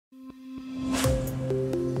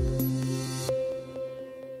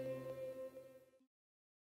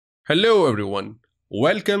Hello everyone,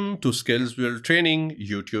 welcome to Skills Build Training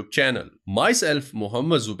YouTube channel. Myself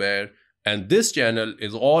Muhammad Zubair, and this channel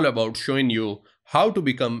is all about showing you how to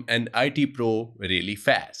become an IT pro really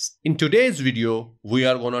fast. In today's video, we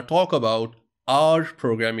are going to talk about R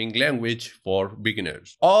programming language for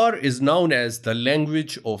beginners. R is known as the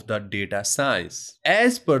language of the data science.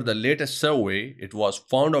 As per the latest survey, it was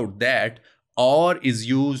found out that R is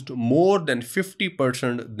used more than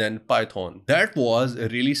 50% than Python. That was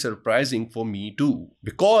really surprising for me too,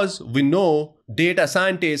 because we know data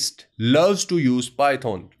scientists loves to use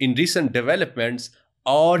Python. In recent developments,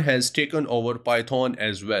 R has taken over Python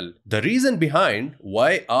as well. The reason behind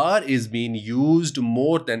why R is being used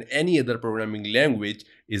more than any other programming language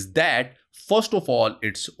is that, first of all,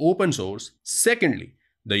 it's open source. Secondly,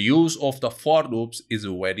 the use of the for loops is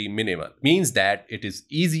very minimal. Means that it is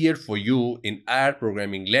easier for you in R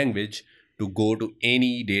programming language to go to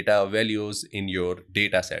any data values in your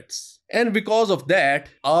data sets. And because of that,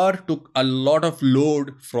 R took a lot of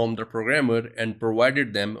load from the programmer and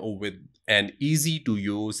provided them with an easy to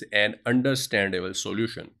use and understandable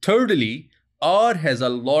solution. Thirdly, R has a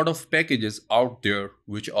lot of packages out there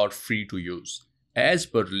which are free to use. As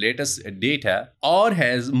per latest data, R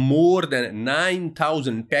has more than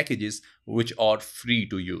 9,000 packages which are free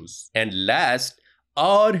to use. And last,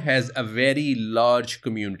 R has a very large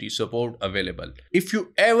community support available. If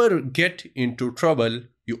you ever get into trouble,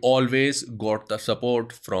 you always got the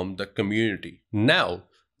support from the community. Now,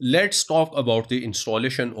 let's talk about the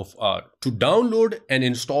installation of R. To download and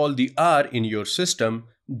install the R in your system,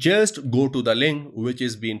 just go to the link which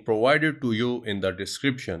is being provided to you in the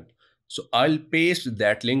description. So I'll paste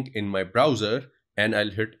that link in my browser and I'll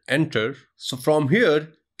hit enter. So from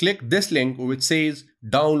here, click this link which says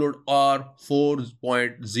download R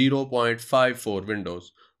 4.0.5 for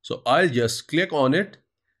Windows. So I'll just click on it,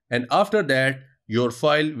 and after that, your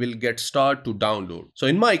file will get started to download. So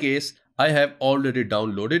in my case, I have already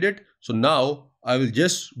downloaded it. So now I will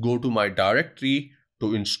just go to my directory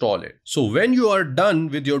to install it. So when you are done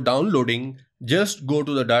with your downloading, just go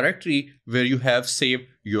to the directory where you have saved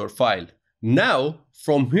your file. Now,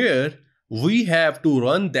 from here, we have to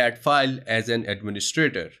run that file as an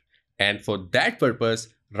administrator. And for that purpose,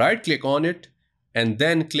 right click on it and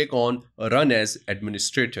then click on Run as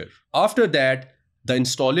Administrator. After that, the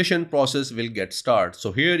installation process will get started.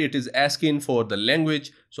 So here it is asking for the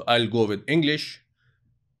language. So I'll go with English.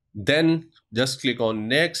 Then just click on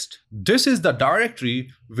Next. This is the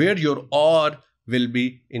directory where your R will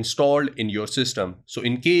be installed in your system. So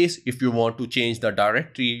in case if you want to change the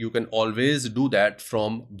directory, you can always do that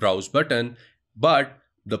from Browse button. But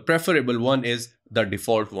the preferable one is the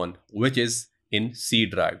default one, which is in C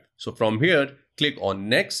drive. So from here, click on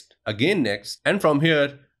Next, again Next, and from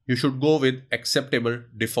here, you should go with Acceptable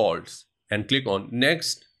Defaults and click on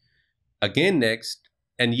Next, again Next.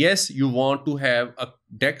 And yes, you want to have a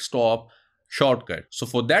desktop shortcut. So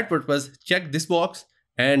for that purpose, check this box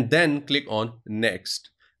and then click on Next.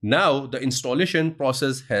 Now the installation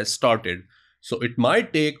process has started. So it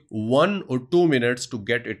might take 1 or 2 minutes to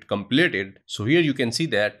get it completed. So here you can see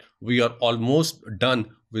that we are almost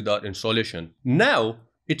done with our installation. Now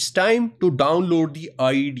it's time to download the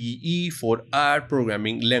IDE for R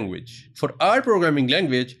programming language. For R programming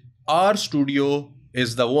language, RStudio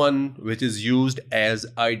is the one which is used as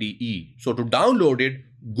IDE. So to download it,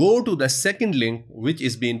 go to the second link which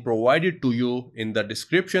is being provided to you in the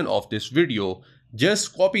description of this video.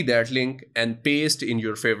 Just copy that link and paste in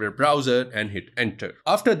your favorite browser and hit enter.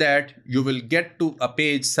 After that, you will get to a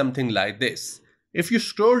page something like this. If you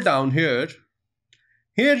scroll down here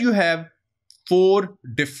you have 4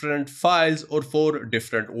 different files or 4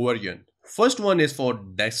 different versions. First one is for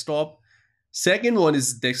desktop. Second one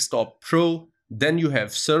is desktop pro. Then you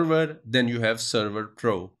have server, then you have server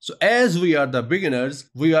pro. So as we are the beginners,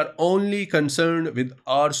 we are only concerned with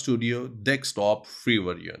RStudio desktop free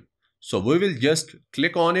version. So we will just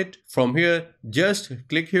click on it. From here, just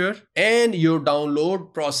click here and your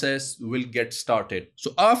download process will get started.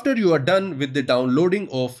 So after you are done with the downloading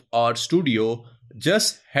of RStudio,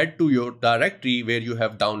 just head to your directory where you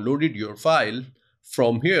have downloaded your file.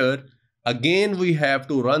 From here, again, we have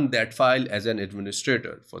to run that file as an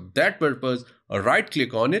administrator. For that purpose, right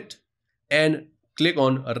click on it and click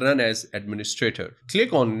on Run as Administrator.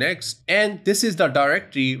 Click on Next, and this is the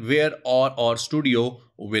directory where RStudio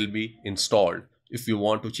will be installed. If you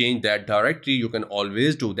want to change that directory, you can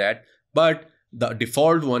always do that, but the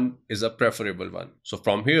default one is a preferable one. So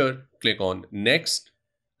from here, click on Next,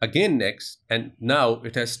 again Next, and now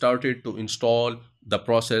it has started to install the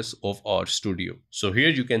process of RStudio. So here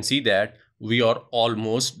you can see that we are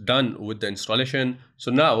almost done with the installation.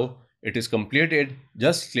 So now it is completed.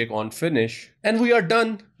 Just click on finish. And we are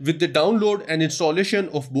done with the download and installation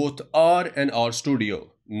of both R and RStudio.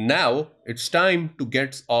 Now it's time to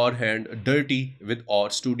get our hand dirty with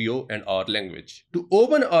RStudio and R language. To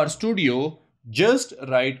open RStudio, just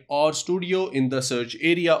write RStudio in the search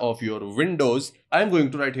area of your Windows. I'm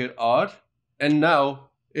going to write here R, and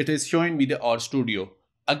now it is showing me the RStudio.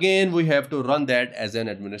 Again, we have to run that as an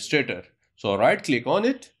administrator. So right click on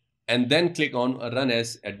it and then click on run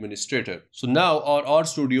as administrator. So now our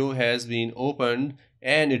RStudio has been opened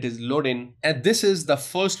and it is loading, and this is the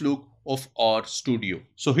first look of RStudio.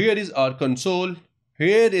 So here is our console.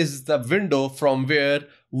 Here is the window from where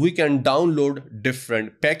we can download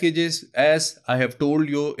different packages. As I have told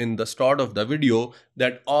you in the start of the video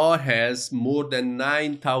that R has more than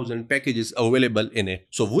 9,000 packages available in it.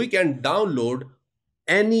 So we can download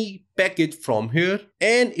any package from here,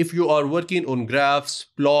 and if you are working on graphs,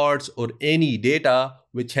 plots, or any data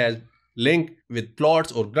which has link with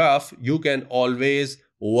plots or graph, you can always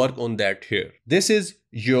work on that here. This is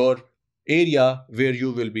your area where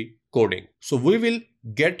you will be coding. So we will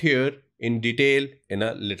get here in detail in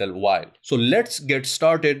a little while. So let's get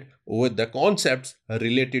started with the concepts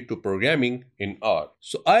related to programming in R.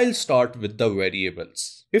 So I'll start with the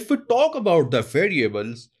variables. If we talk about the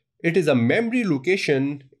variables, it is a memory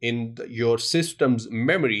location in your system's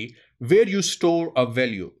memory where you store a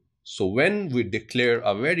value. So when we declare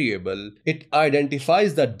a variable, it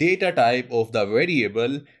identifies the data type of the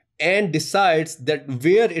variable and decides that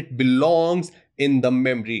where it belongs in the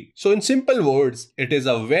memory. So in simple words, it is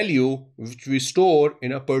a value which we store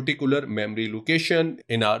in a particular memory location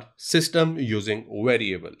in our system using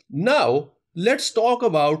variable. Now let's talk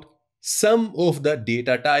about some of the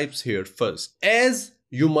data types here first. As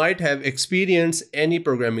you might have experienced any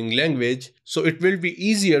programming language, so it will be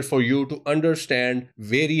easier for you to understand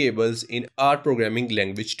variables in our programming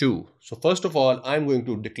language too. So first of all, I'm going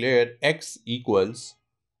to declare x equals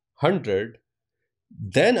 100.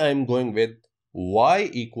 Then I'm going with y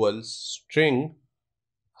equals string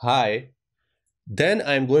hi. Then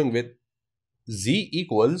I'm going with z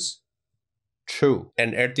equals true.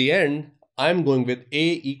 And at the end, I'm going with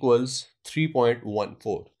a equals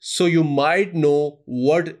 3.14. So you might know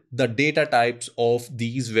what the data types of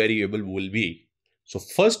these variables will be. So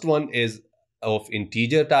first one is of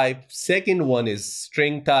integer type, second one is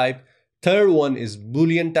string type, third one is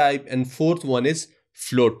boolean type, and fourth one is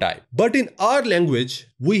float type. But in our language,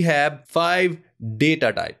 we have 5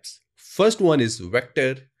 data types. First one is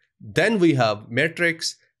vector, then we have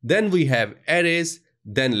matrix, then we have arrays,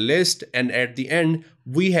 then list, and at the end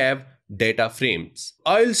we have data frames.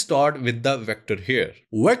 I'll start with the vector here.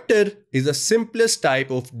 Vector is the simplest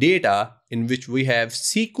type of data in which we have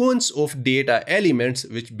sequence of data elements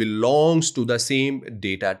which belongs to the same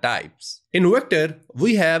data types. In vector,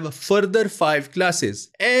 we have further 5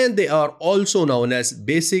 classes, and they are also known as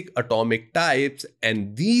basic atomic types,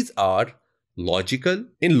 and these are logical.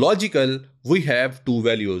 In logical, we have 2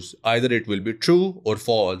 values. Either it will be true or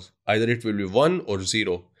false. Either it will be 1 or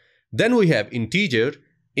 0. Then we have integer.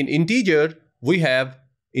 In integer, we have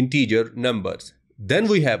integer numbers. Then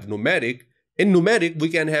we have numeric. In numeric, we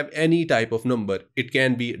can have any type of number. It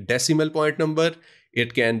can be a decimal point number,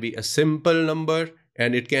 it can be a simple number,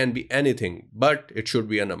 and it can be anything, but it should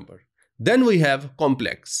be a number. Then we have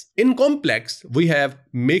complex. In complex, we have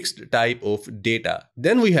mixed type of data.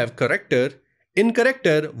 Then we have character. In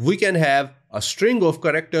character, we can have a string of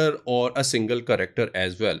character or a single character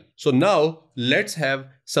as well. So now let's have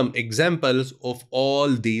some examples of all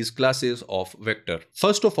these classes of vector.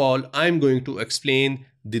 First of all, I'm going to explain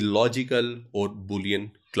the logical or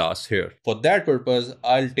boolean class here. For that purpose,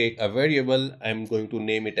 I'll take a variable. I'm going to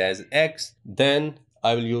name it as x. Then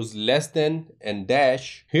I will use less than and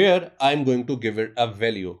dash. Here I'm going to give it a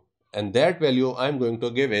value, and that value I'm going to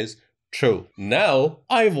give is true. Now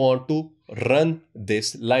I want to run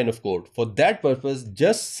this line of code. For that purpose,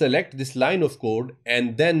 just select this line of code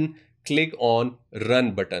and then click on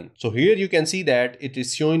run button. So here you can see that it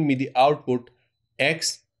is showing me the output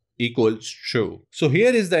x equals true. So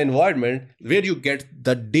here is the environment where you get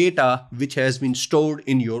the data which has been stored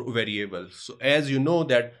in your variable. So as you know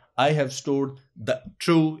that I have stored the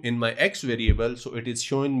true in my x variable, so it is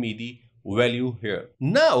showing me the value here.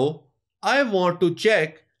 Now I want to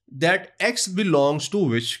check that x belongs to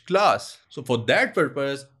which class. So for that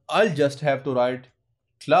purpose, I'll just have to write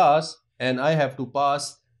class and I have to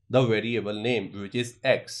pass the variable name, which is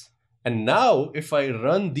x. And now if I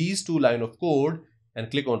run these 2 lines of code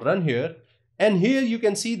and click on run here, and here you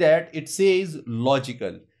can see that it says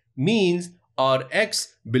logical, means our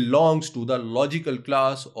x belongs to the logical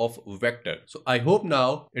class of vector. So I hope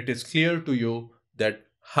now it is clear to you that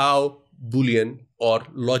how Boolean or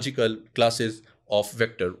logical classes of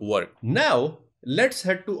vector work. Now, let's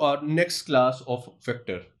head to our next class of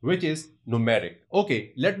vector, which is numeric.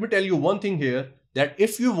 Okay, let me tell you one thing here, that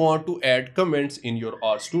if you want to add comments in your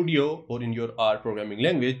RStudio or in your R programming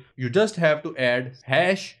language, you just have to add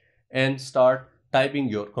hash and start typing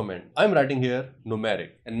your comment. I'm writing here numeric,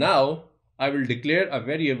 and now I will declare a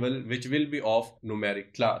variable which will be of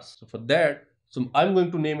numeric class. So for that, I'm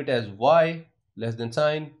going to name it as y less than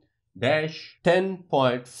sign dash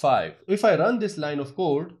 10.5. If I run this line of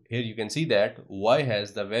code, here you can see that y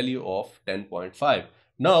has the value of 10.5.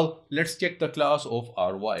 Now let's check the class of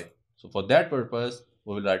our y. So for that purpose,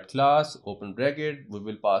 we will write class, open bracket, we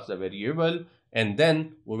will pass the variable, and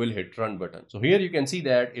then we will hit run button. So here you can see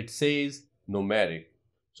that it says numeric.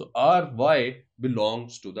 So our y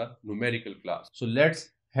belongs to the numerical class. So let's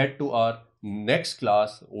head to our next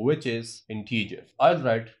class, which is integer. I'll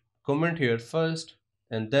write comment here first,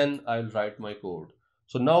 and then I'll write my code.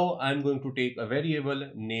 So now I'm going to take a variable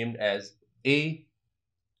named as a,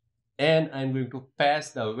 and I'm going to pass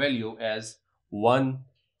the value as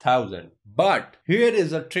 1000. But here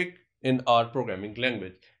is a trick in our programming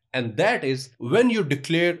language, and that is when you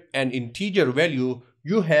declare an integer value,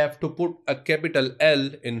 you have to put a capital L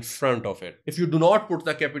in front of it. If you do not put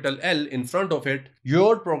the capital L in front of it,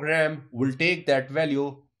 your program will take that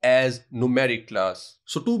value as numeric class.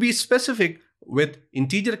 So to be specific with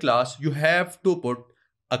integer class, you have to put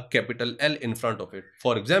a capital L in front of it.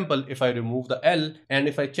 For example, if I remove the L and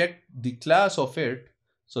if I check the class of it,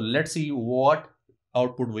 so let's see what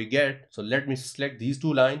output we get. So let me select these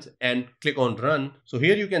two lines and click on run. So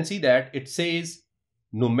here you can see that it says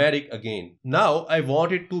numeric again. Now I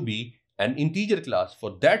want it to be an integer class.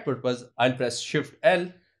 For that purpose, I'll press Shift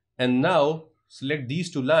L and now select these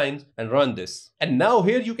two lines and run this. And now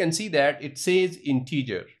here you can see that it says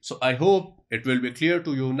integer. So I hope it will be clear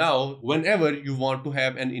to you now. Whenever you want to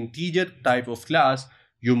have an integer type of class,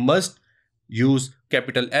 you must use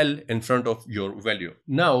capital L in front of your value.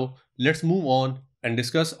 Now let's move on and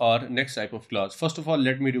discuss our next type of class. First of all,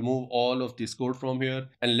 let me remove all of this code from here,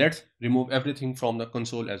 and let's remove everything from the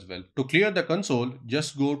console as well. To clear the console,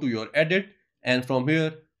 just go to your edit and from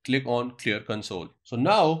here click on clear console. So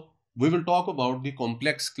now we will talk about the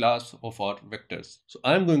complex class of our vectors. So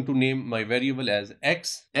I'm going to name my variable as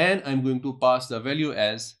x, and I'm going to pass the value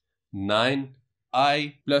as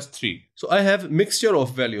 9i plus 3. So I have mixture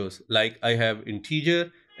of values, like I have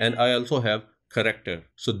integer and I also have character.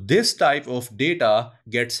 So this type of data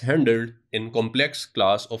gets handled in complex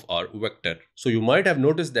class of our vector. So you might have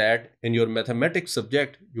noticed that in your mathematics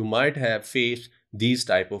subject, you might have faced these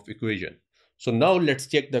type of equation. So now let's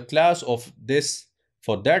check the class of this.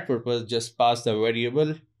 For that purpose, just pass the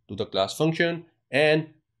variable to the class function and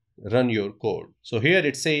run your code. So here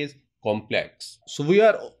it says complex. So we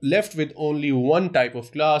are left with only one type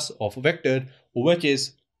of class of vector, which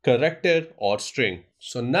is character or string.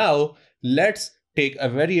 So now let's take a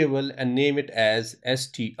variable and name it as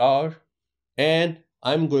str, and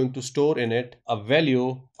I'm going to store in it a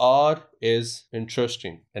value r is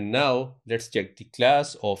interesting. And now let's check the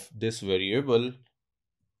class of this variable.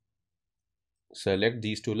 Select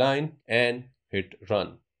these two lines and hit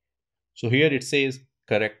run. So here it says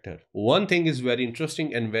character. One thing is very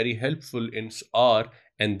interesting and very helpful in R,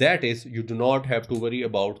 and that is you do not have to worry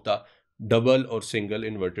about the double or single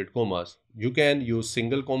inverted commas. You can use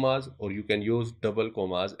single commas or you can use double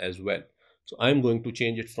commas as well. So I'm going to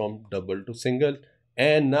change it from double to single,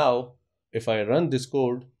 and now if I run this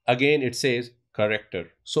code, again it says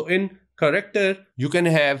character. So in character, you can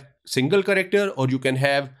have single character or you can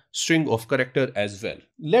have string of character as well.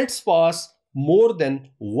 Let's pass more than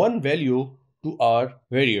one value to our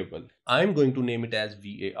variable. I'm going to name it as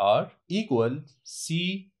var equal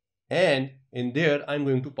c, and in there I'm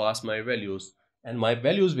going to pass my values, and my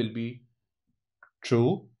values will be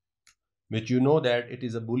true, which you know that it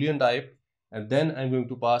is a Boolean type, and then I'm going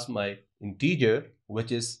to pass my integer,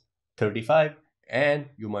 which is 35, and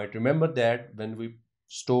you might remember that when we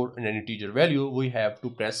store an integer value, we have to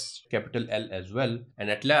press capital L as well, and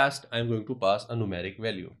at last I'm going to pass a numeric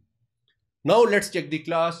value. Now let's check the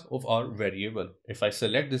class of our variable. If I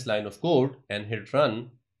select this line of code and hit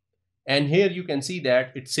run, and here you can see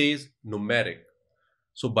that it says numeric.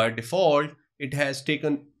 So by default, it has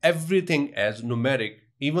taken everything as numeric,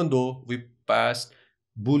 even though we passed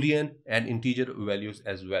Boolean and integer values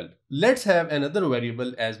as well. Let's have another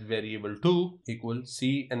variable as variable 2 equal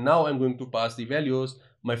c, and now I'm going to pass the values.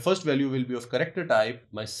 My first value will be of character type.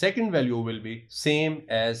 My second value will be same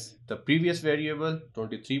as the previous variable,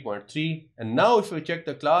 23.3. And now if we check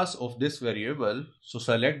the class of this variable, so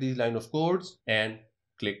select these line of codes and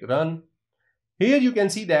click run. Here you can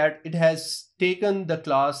see that it has taken the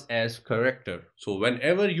class as character. So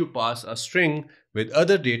whenever you pass a string with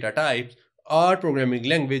other data types, our programming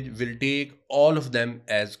language will take all of them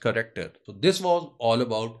as character. So this was all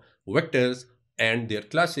about vectors and their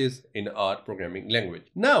classes in our programming language.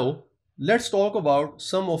 Now let's talk about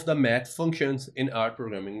some of the math functions in our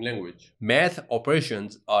programming language. Math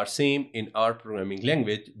operations are same in our programming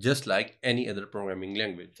language just like any other programming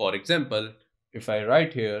language. For example, if I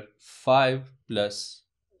write here 5 plus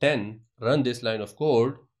 10, run this line of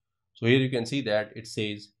code. So here you can see that it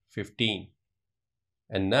says 15.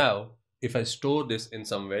 And now if I store this in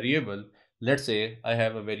some variable, let's say I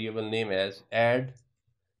have a variable name as add,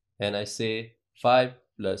 and I say 5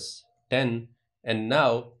 plus 10. And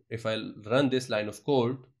now if I run this line of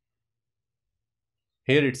code,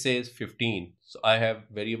 here it says 15. So I have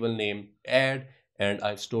variable name add and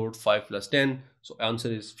I've stored 5 plus 10. So answer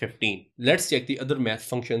is 15. Let's check the other math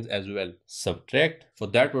functions as well. Subtract. For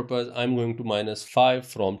that purpose, I'm going to minus 5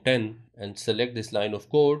 from 10 and select this line of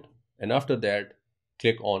code. And after that,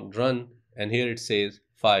 click on run. And here it says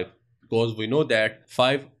 5 because we know that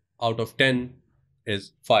 5 out of 10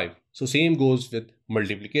 is 5. So same goes with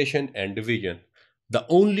multiplication and division. The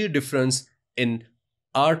only difference in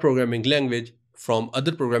our programming language from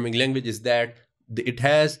other programming language is that it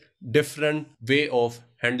has different way of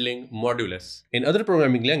handling modulus. In other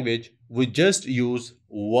programming language, we just use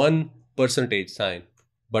one percentage sign,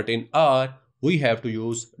 but in R, we have to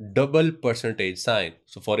use double percentage sign.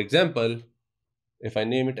 So for example, if I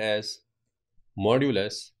name it as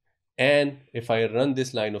modulus, and if I run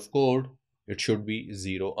this line of code, it should be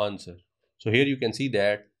 0 answer. So here you can see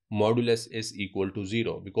that modulus is equal to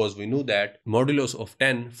 0 because we knew that modulus of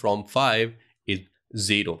 10 from 5 is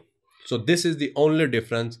 0. So this is the only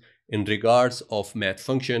difference in regards of math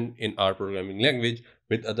function in our programming language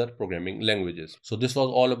with other programming languages. So this was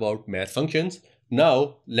all about math functions.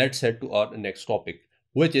 Now let's head to our next topic,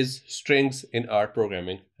 which is strings in our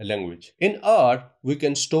programming language. In R, we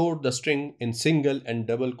can store the string in single and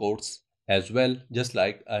double quotes as well, just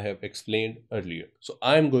like I have explained earlier. So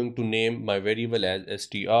I'm going to name my variable as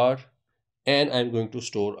str and I'm going to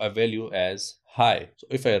store a value as hi. So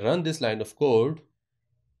if I run this line of code,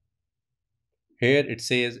 here it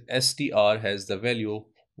says str has the value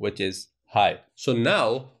which is hi. So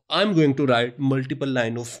now I'm going to write multiple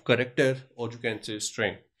line of character, or you can say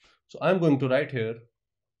string. So I'm going to write here,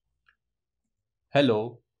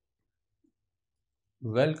 hello,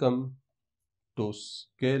 welcome to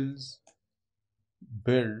skills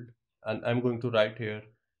build, and I'm going to write here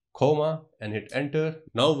comma and hit enter.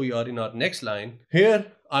 Now we are in our next line. Here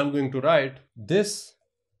I'm going to write this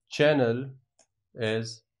channel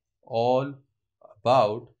is all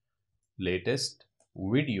about latest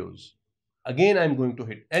videos. Again, I'm going to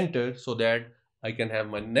hit enter so that I can have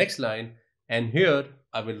my next line, and here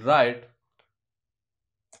I will write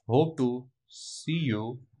hope to see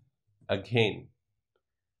you again.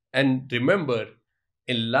 And remember,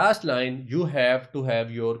 in last line you have to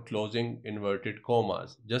have your closing inverted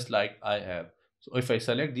commas just like I have. So if I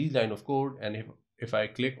select these line of code and if I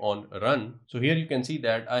click on run, so here you can see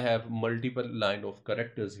that I have multiple line of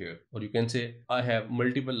characters here, or you can say I have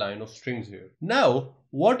multiple line of strings here. Now,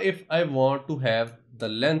 what if I want to have the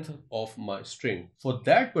length of my string? For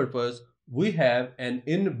that purpose, we have an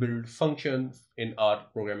inbuilt function in our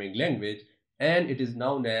programming language, and it is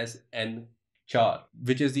known as nchar,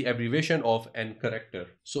 which is the abbreviation of n character.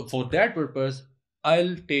 So for that purpose,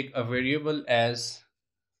 I'll take a variable as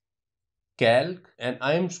calc, and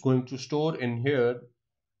I'm going to store in here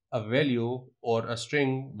a value or a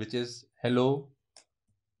string which is hello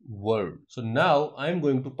world. So now I'm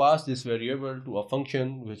going to pass this variable to a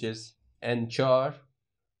function which is nchar,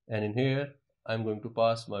 and in here I'm going to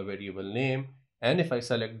pass my variable name. And if I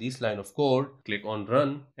select this line of code, click on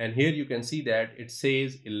run, and here you can see that it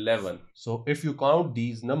says 11. So if you count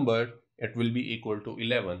these numbers, it will be equal to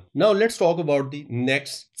 11. Now let's talk about the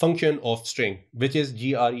next function of string, which is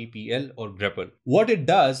grepl or grepl. What it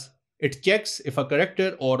does, it checks if a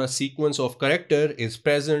character or a sequence of character is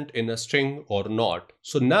present in a string or not.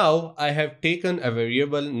 So now I have taken a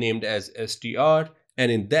variable named as str,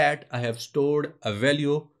 and in that I have stored a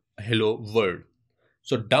value hello world.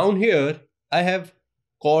 So down here I have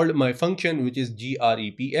called my function which is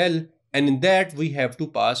grepl, and in that we have to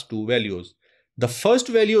pass two values. The first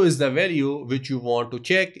value is the value which you want to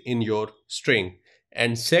check in your string,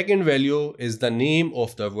 and second value is the name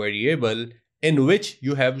of the variable in which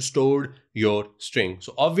you have stored your string.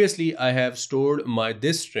 So obviously I have stored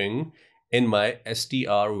this string in my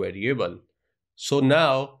str variable. So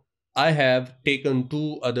now I have taken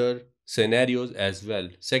two other scenarios as well.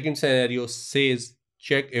 Second scenario says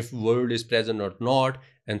check if word is present or not.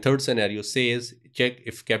 And third scenario says check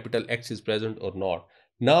if capital X is present or not.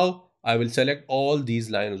 Now I will select all these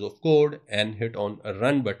lines of code and hit on a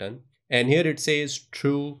run button. And here it says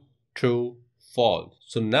true, true, false.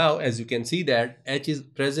 So now as you can see that H is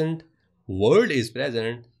present, word is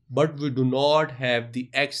present, but we do not have the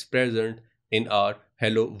X present in our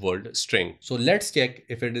hello world string. So let's check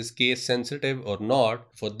if it is case sensitive or not.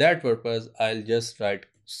 For that purpose, I'll just write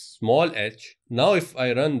small h. Now if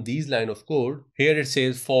I run these line of code, here it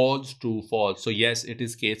says false, true, false. So yes, it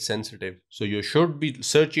is case sensitive. So you should be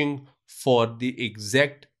searching for the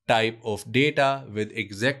exact type of data with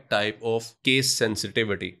exact type of case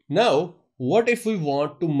sensitivity. Now, what if we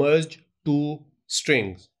want to merge two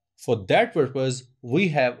strings? For that purpose, we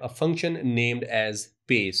have a function named as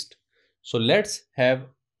paste. So let's have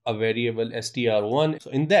a variable str1.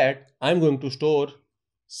 So in that, I'm going to store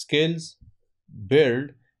skills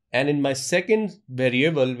build, and in my second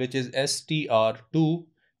variable, which is str2,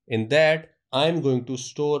 in that I'm going to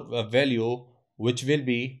store a value which will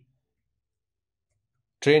be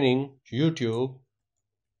training YouTube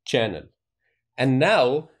channel. And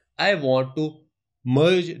now I want to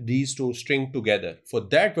merge these two strings together. For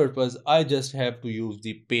that purpose, I just have to use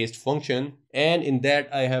the paste function, and in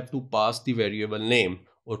that I have to pass the variable name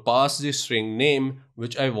or pass the string name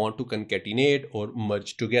which I want to concatenate or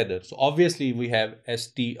merge together. So obviously we have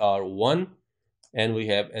str1 and we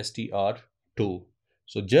have str2.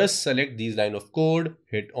 So just select these line of code,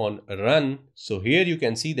 hit on run. So here you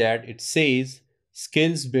can see that it says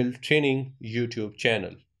skills build training YouTube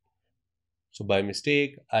channel. So by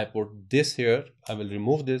mistake, I put this here. I will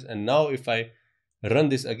remove this. And now if I run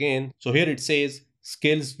this again, so here it says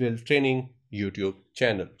skills build training YouTube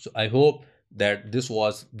channel. So I hope that this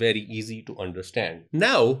was very easy to understand.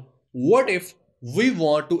 Now, what if we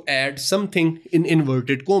want to add something in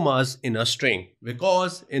inverted commas in a string?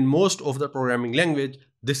 Because in most of the programming language,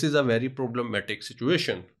 this is a very problematic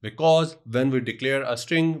situation, because when we declare a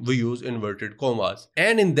string, we use inverted commas.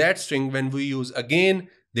 And in that string, when we use again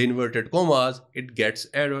the inverted commas, it gets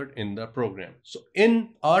error in the program. So in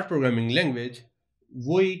our programming language,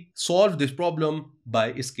 we solve this problem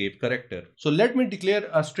by escape character. So let me declare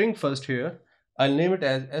a string first here. I'll name it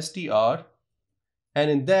as str, and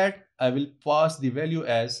in that I will pass the value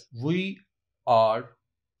as we are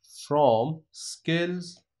from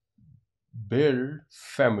skills build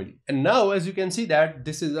family. And now as you can see that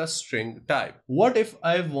this is a string type. What if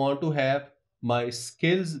I want to have my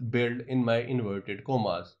skills build in my inverted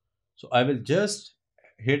commas? So I will just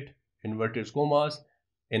hit inverted commas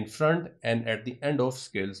in front and at the end of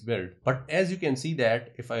skills build. But as you can see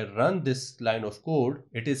that if I run this line of code,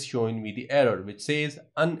 it is showing me the error which says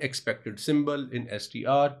unexpected symbol in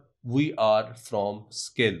str, we are from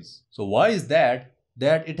skills. So why is that?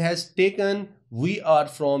 That it has taken we are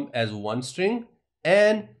from as one string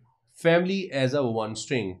and family as a one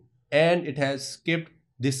string, and it has skipped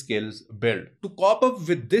the skills build. To cope up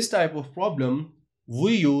with this type of problem,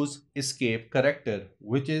 we use escape character,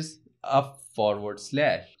 which is a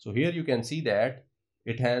 /. So here you can see that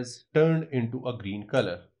it has turned into a green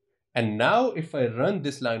color. And now if I run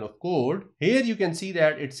this line of code, here you can see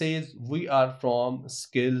that it says we are from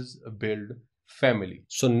skills build family.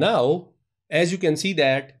 So now as you can see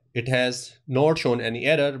that it has not shown any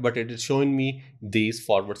error, but it is showing me these /.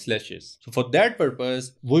 So for that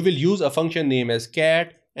purpose, we will use a function name as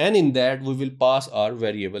cat, and in that we will pass our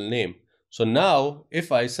variable name. So now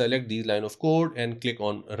if I select these line of code and click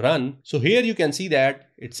on run, so here you can see that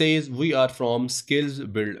it says we are from skills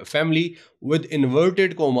build family with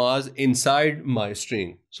inverted commas inside my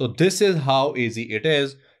string. So this is how easy it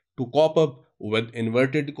is to cope up with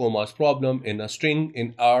inverted commas problem in a string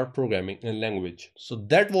in our programming language. So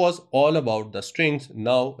that was all about the strings.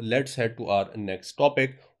 Now let's head to our next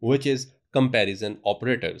topic, which is comparison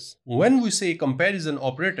operators. When we say comparison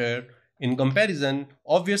operator, in comparison,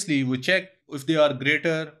 obviously we check if they are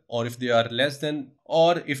greater or if they are less than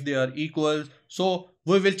or if they are equal. So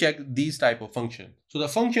we will check these type of functions. So the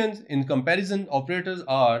functions in comparison operators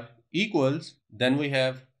are equals, then we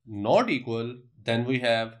have not equal, then we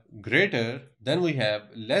have greater, then we have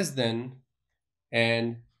less than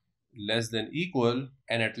and less than equal,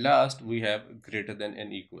 and at last we have greater than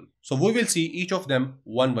and equal. So we will see each of them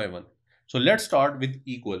one by one. So let's start with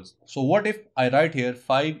equals. So what if I write here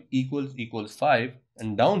 5 equals 5,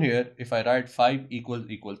 and down here if I write 5 equals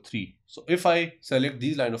 3. So if I select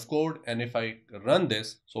these line of code and if I run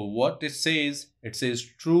this, so what it says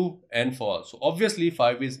true and false. So obviously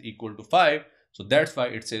 5 is equal to 5, so that's why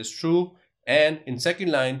it says true. And in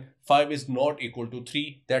second line, 5 is not equal to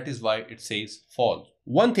 3. That is why it says false.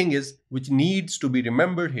 One thing is which needs to be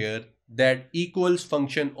remembered here, that equals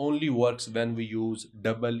function only works when we use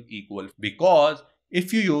double equal, because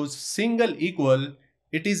if you use single equal,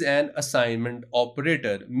 it is an assignment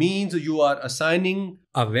operator, means you are assigning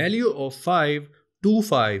a value of 5 to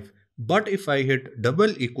 5. But if I hit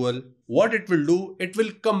double equal, what it will do, it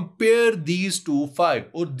will compare these two 5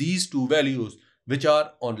 or these two values which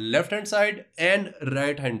are on left hand side and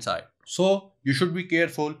right hand side. So you should be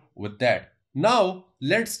careful with that. Now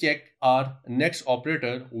let's check our next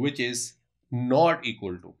operator, which is not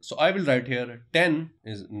equal to. So I will write here 10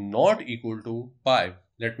 is not equal to 5.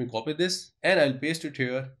 Let me copy this and I'll paste it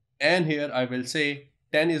here, and here I will say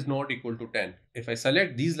 10 is not equal to 10. If I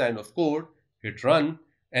select these line of code, hit run,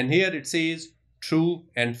 and here it says true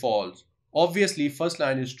and false. Obviously first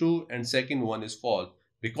line is true and second one is false,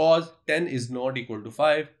 because 10 is not equal to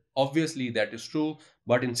 5. Obviously that is true,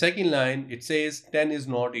 but in second line it says 10 is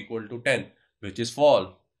not equal to 10, which is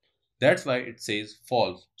false. That's why it says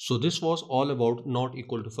false. So this was all about not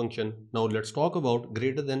equal to function. Now let's talk about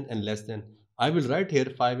greater than and less than. I will write here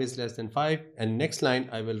 5 is less than 5, and next line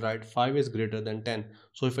I will write 5 is greater than 10.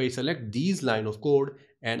 So if I select these line of code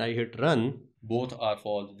and I hit run, both are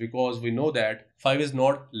false, because we know that 5 is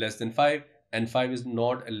not less than 5 and 5 is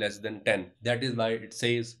not less than 10. That is why it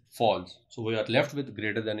says false. So we are left with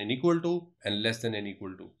greater than and equal to and less than and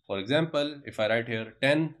equal to. For example, if I write here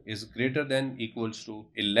 10 is greater than equals to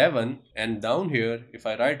 11, and down here if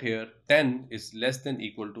I write here 10 is less than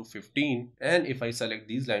equal to 15, and if I select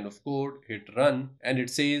these line of code, hit run, and it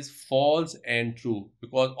says false and true,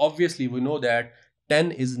 because obviously we know that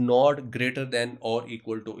 10 is not greater than or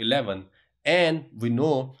equal to 11, and we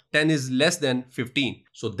know 10 is less than 15.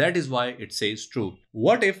 So that is why it says true.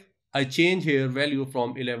 What if I change here value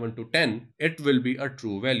from 11 to 10? It will be a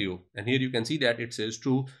true value. And here you can see that it says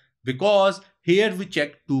true, because here we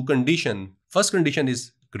check two conditions. First condition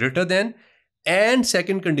is greater than and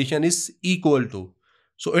second condition is equal to.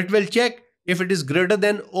 So it will check if it is greater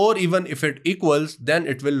than, or even if it equals, then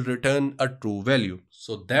it will return a true value.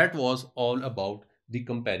 So that was all about the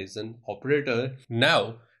comparison operator.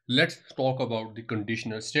 Now let's talk about the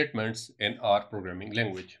conditional statements in our programming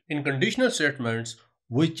language. In conditional statements,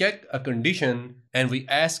 we check a condition and we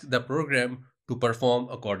ask the program to perform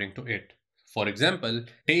according to it. For example,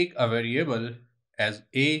 take a variable as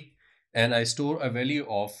a and I store a value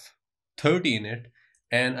of 30 in it,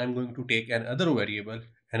 and I'm going to take another variable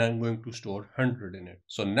and I'm going to store 100 in it.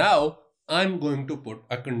 So now I'm going to put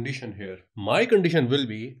a condition here. My condition will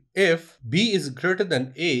be if b is greater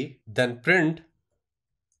than a, then print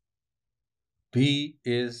b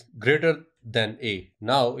is greater than a.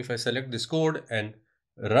 Now if I select this code and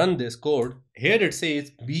run this code, here it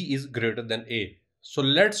says b is greater than a. So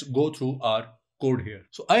let's go through our code here.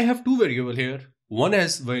 So I have two variables here. One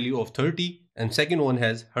has value of 30 and second one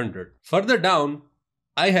has 100. Further down,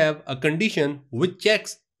 I have a condition which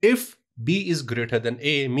checks if b is greater than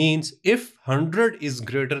a, means if 100 is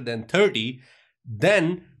greater than 30,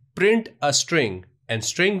 then print a string, and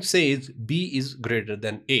string says b is greater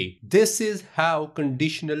than a. This is how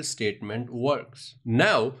conditional statement works.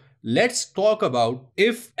 Now let's talk about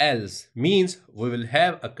if else, means we will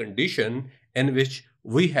have a condition in which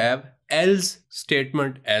we have else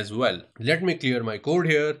statement as well. Let me clear my code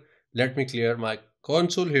here. Let me clear my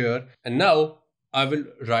console here, and now I will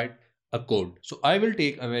write a code. So I will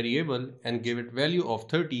take a variable and give it value of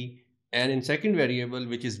 30, and in second variable,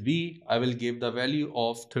 which is b, I will give the value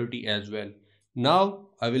of 30 as well. Now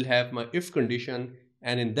I will have my if condition,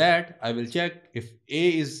 and in that I will check if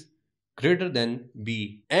a is greater than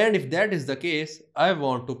b, and if that is the case, I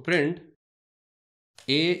want to print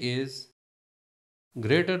a is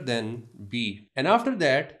greater than b, and after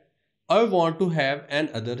that I want to have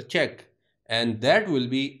another check, and that will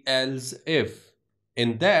be else if.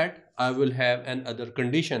 In that I will have another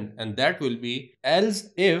condition, and that will be else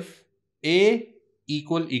if a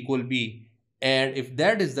equal b, and if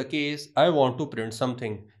that is the case, I want to print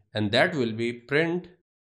something, and that will be print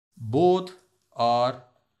both are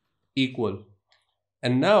equal.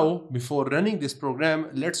 And now before running this program,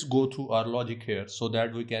 let's go through our logic here so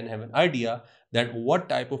that we can have an idea that what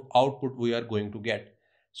type of output we are going to get.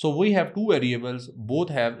 So we have two variables, both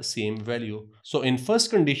have same value. So in first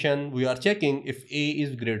condition, we are checking if a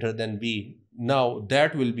is greater than b. Now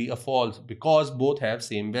that will be a false because both have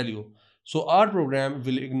same value. So our program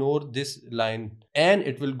will ignore this line and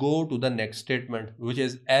it will go to the next statement, which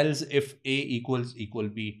is else if a equals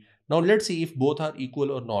b. Now let's see if both are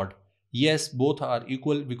equal or not. Yes, both are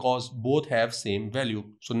equal because both have same value.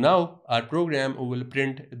 So now our program will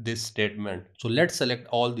print this statement. So let's select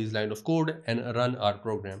all these line of code and run our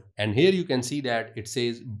program. And here you can see that it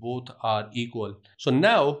says both are equal. So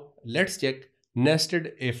now let's check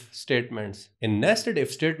nested if statements. In nested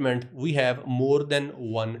if statement, we have more than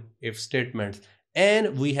one if statement,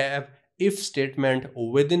 and we have if statement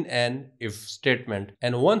within an if statement.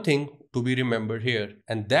 And one thing to be remembered here,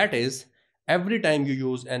 and that is every time you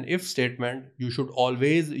use an if statement, you should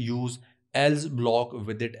always use else block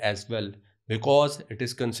with it as well, because it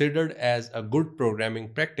is considered as a good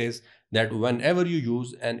programming practice that whenever you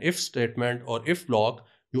use an if statement or if block,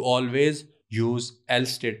 you always use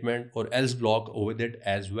else statement or else block with it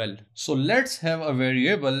as well. So let's have a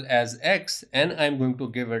variable as x, and I'm going to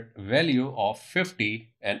give it value of 50,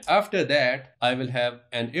 and after that I will have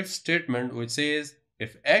an if statement which says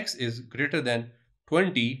if x is greater than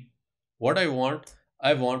 20, what I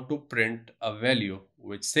want to print a value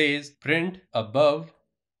which says print above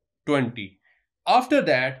 20. After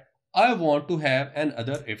that, I want to have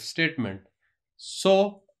another if statement.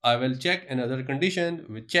 So I will check another condition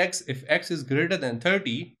which checks if x is greater than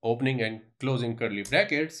 30, opening and closing curly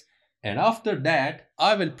brackets. And after that,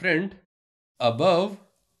 I will print above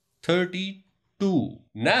 32.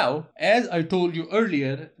 Now, as I told you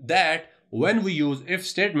earlier that when we use if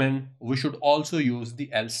statement, we should also use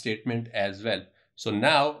the else statement as well. So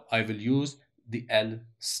now I will use the else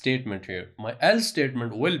statement here. My else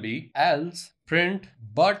statement will be else print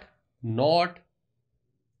but not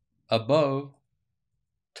above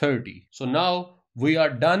 30. So now we are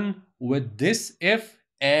done with this if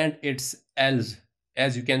and its else.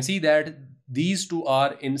 As you can see that these two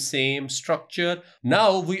are in same structure.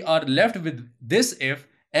 Now we are left with this if,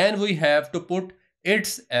 and we have to put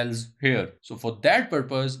its else here. So for that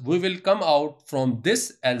purpose, we will come out from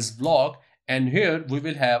this else block, and here we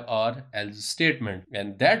will have our else statement,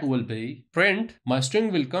 and that will be print. My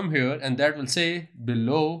string will come here and that will say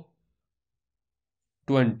below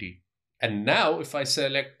 20. And now if I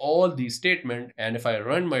select all these statements and if I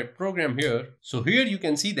run my program here, so here you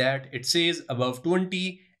can see that it says above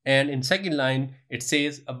 20, and in second line it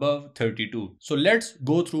says above 32. So let's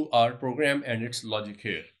go through our program and its logic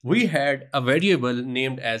here. We had a variable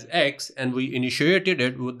named as x and we initiated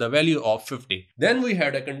it with the value of 50. Then we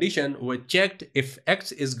had a condition which checked if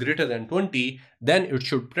x is greater than 20, then it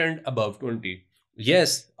should print above 20.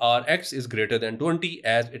 Yes, our x is greater than 20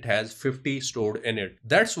 as it has 50 stored in it.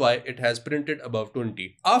 That's why it has printed above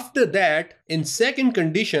 20. After that, in second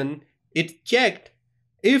condition, it checked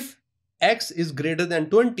if x is greater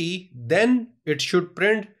than 20, then it should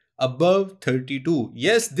print above 32.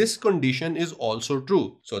 Yes, this condition is also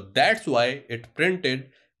true. So that's why it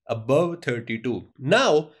printed above 32.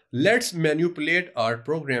 Now, let's manipulate our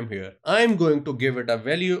program here. I'm going to give it a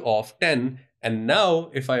value of 10. And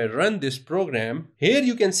now if I run this program, here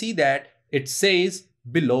you can see that it says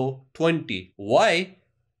below 20. Why?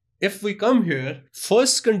 If we come here,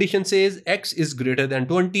 first condition says x is greater than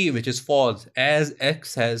 20, which is false as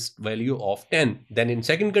x has value of 10. Then in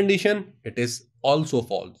second condition, it is also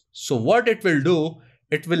false. So what it will do,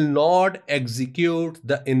 it will not execute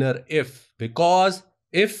the inner if, because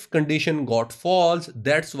if condition got false,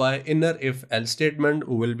 that's why inner if else statement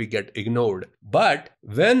will be get ignored. But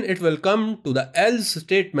when it will come to the else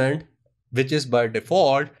statement, which is by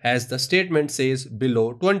default, as the statement says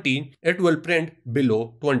below 20, it will print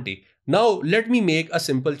below 20. Now let me make a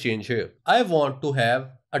simple change here. I want to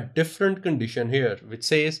have a different condition here which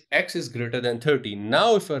says x is greater than 30.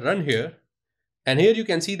 Now if I run here, and here you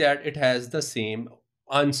can see that it has the same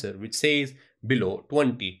answer which says below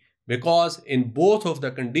 20. Because in both of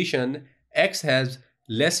the condition, x has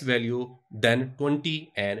less value than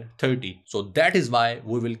 20 and 30. So that is why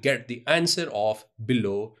we will get the answer of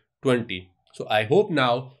below 20. So I hope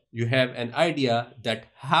now you have an idea that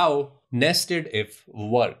how nested if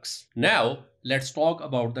works. Now let's talk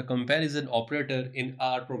about the comparison operator in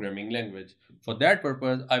our programming language. For that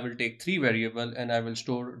purpose, I will take three variables and I will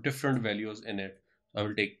store different values in it. I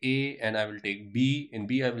will take a and I will take b. In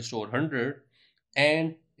b I will store 100,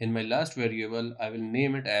 and in my last variable, I will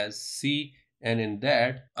name it as C, and in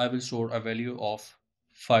that, I will store a value of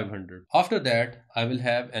 500. After that, I will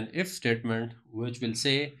have an if statement which will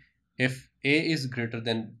say if A is greater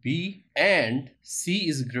than B and C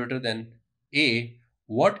is greater than A,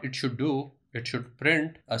 what it should do, it should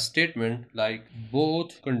print a statement like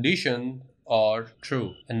both conditions are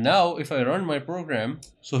true. And now if I run my program,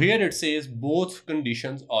 so here it says both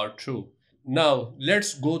conditions are true. Now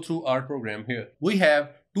let's go through our program here. We have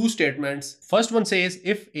two statements. First one says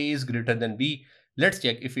if A is greater than B. Let's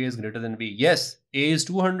check if A is greater than B. Yes, A is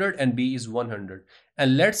 200 and B is 100.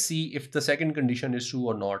 and let's see if the second condition is true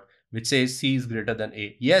or not, which says C is greater than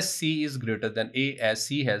A. Yes, C is greater than A, as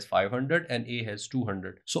C has 500 and A has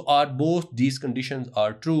 200. So are both these conditions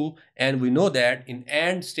are true, and we know that in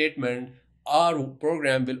AND statement our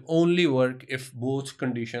program will only work if both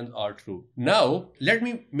conditions are true. Now let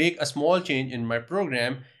me make a small change in my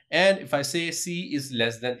program, and if I say C is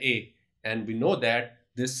less than A, and we know that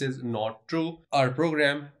this is not true, our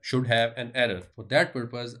program should have an error. For that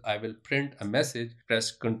purpose, I will print a message,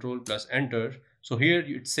 press Ctrl plus Enter. So here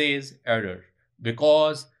it says error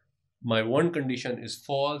because my one condition is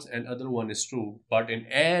false and other one is true. But in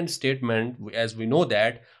AND statement, as we know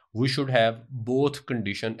that, we should have both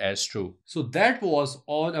condition as true. So that was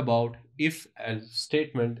all about if else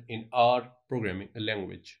statement in our programming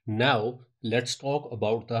language. Now let's talk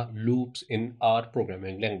about the loops in our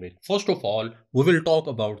programming language. First of all, we will talk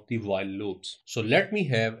about the while loops. So let me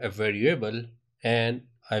have a variable and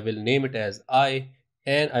I will name it as I,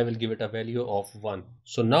 and I will give it a value of 1.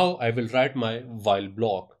 So now I will write my while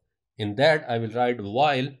block. In that I will write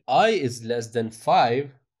while I is less than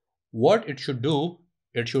 5. What it should do,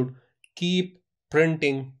 it should keep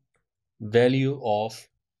printing value of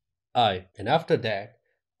I, and after that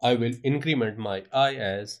I will increment my I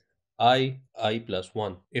as I plus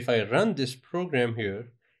 1. If I run this program here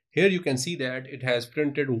you can see that it has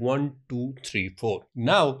printed 1, 2, 3, 4.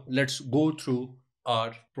 Now let's go through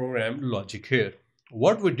our program logic here.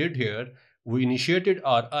 What we did here, we initiated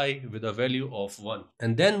our I with a value of 1,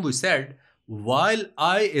 and then we said while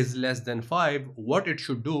I is less than 5, what it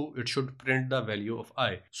should do, it should print the value of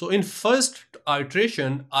I. So in first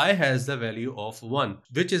iteration, I has the value of 1,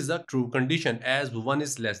 which is the true condition as 1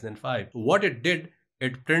 is less than 5. What it did,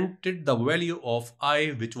 it printed the value of I,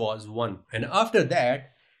 which was 1. And after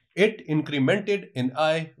that, it incremented in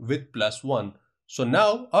I with plus 1. So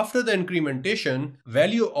now after the incrementation,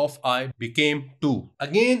 value of I became 2.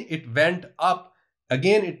 Again, it went up.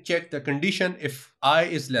 Again, it checked the condition if I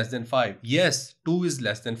is less than 5. Yes, 2 is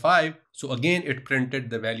less than 5. So again, it printed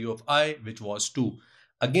the value of I, which was 2.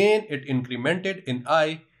 Again, it incremented in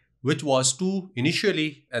I, which was 2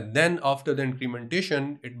 initially, and then after the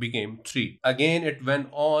incrementation, it became 3. Again, it went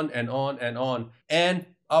on and on and on. And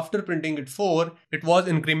after printing it 4, it was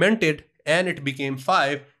incremented and it became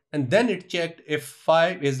 5. And then it checked if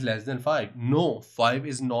 5 is less than 5. No, 5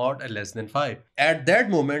 is not less than 5. At that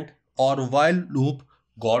moment, our while loop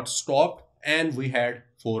got stopped and we had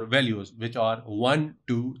 4 values, which are 1,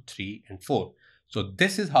 2, 3, and 4. So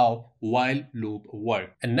this is how while loop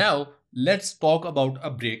works. And now let's talk about a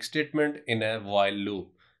break statement in a while loop.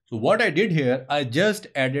 So what I did here, I just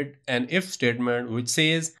added an if statement which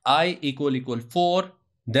says I equal 4,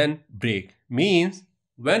 then break. Means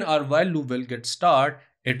when our while loop will get start,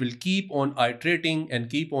 it will keep on iterating and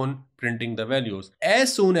keep on printing the values.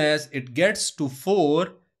 As soon as it gets to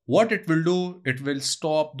 4, what it will do, it will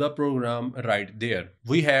stop the program right there.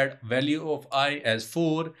 We had value of I as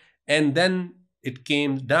 4, and then it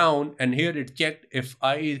came down, and here it checked if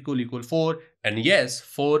I equal 4, and yes,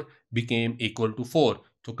 4 became equal to 4.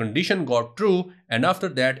 So condition got true, and after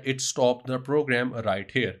that it stopped the program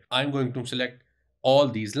right here. I'm going to select all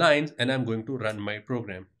these lines and I'm going to run my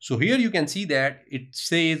program. So here you can see that it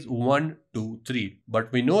says 1, 2, 3,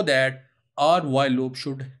 but we know that our while loop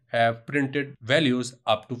should have printed values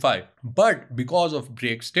up to 5. But because of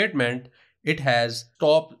break statement, it has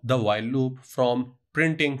stopped the while loop from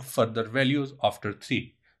printing further values after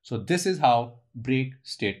 3. So this is how break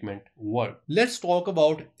statement works. Let's talk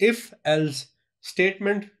about if else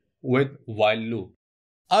statement with while loop.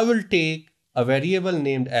 I will take a variable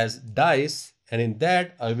named as dice, and in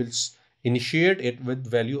that I will initiate it with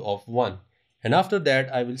value of 1. And after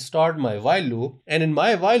that I will start my while loop, and in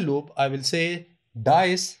my while loop I will say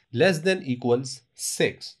dice less than equals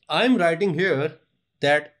 6. I'm writing here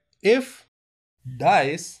that if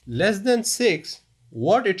dice less than 6,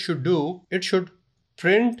 what it should do, it should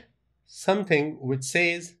print something which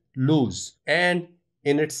says lose, and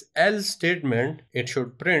in its else statement it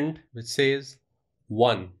should print which says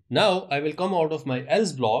 1. Now I will come out of my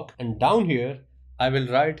else block, and down here I will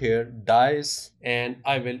write here dice, and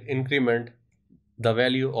I will increment the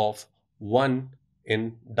value of 1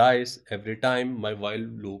 in dice every time my while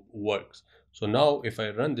loop works. So now if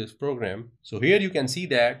I run this program, so here you can see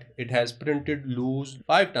that it has printed lose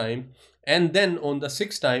 5 times, and then on the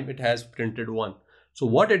 6th time it has printed 1. So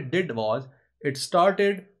what it did was, it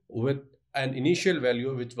started with an initial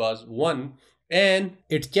value which was 1, and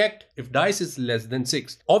it checked if dice is less than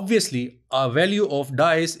 6. Obviously our value of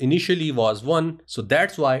dice initially was 1, so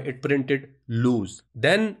that's why it printed lose.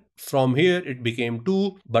 Then From here it became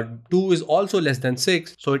 2, but 2 is also less than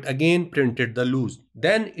 6, so it again printed the loose.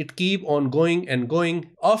 Then it keep on going and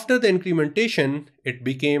going. After the incrementation, it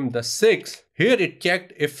became the 6. Here it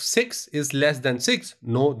checked if 6 is less than 6.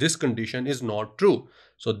 No, this condition is not true.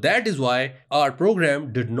 So that is why our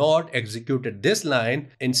program did not execute this line.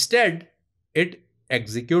 Instead, it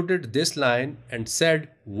executed this line and said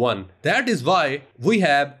 1. That is why we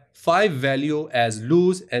have 5 value as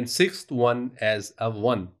loose and 6th one as a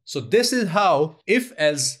 1. So this is how if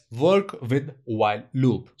else work with while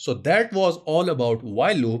loop. So that was all about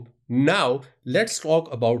while loop. Now let's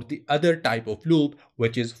talk about the other type of loop,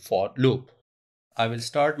 which is for loop. I will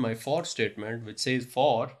start my for statement which says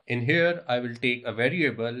for. In here I will take a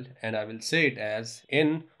variable and I will say it as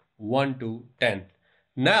in 1 to 10.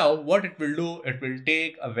 Now what it will do, it will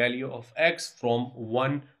take a value of x from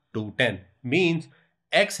 1 to 10. Means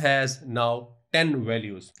x has now 10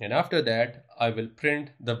 values, and after that I will print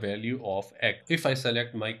the value of x. If I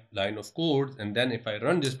select my line of code and then if I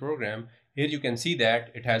run this program, here you can see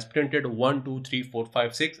that it has printed 1, 2, 3, 4,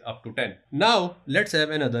 5, 6 up to 10. Now let's have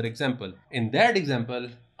another example. In that example,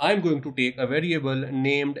 I'm going to take a variable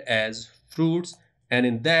named as fruits, and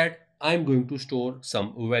in that I'm going to store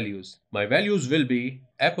some values. My values will be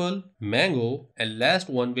apple, mango, and last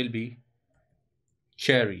one will be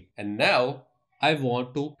cherry. And now I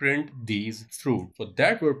want to print these fruit. For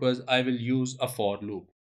that purpose, I will use a for loop.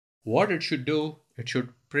 What it should do, it should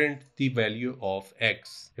print the value of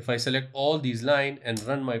x. If I select all these lines and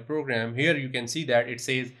run my program, here you can see that it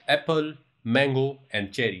says apple, mango,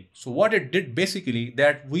 and cherry. So what it did basically,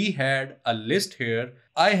 that we had a list here.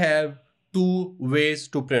 I have two ways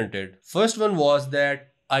to print it. First one was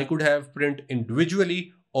that I could have print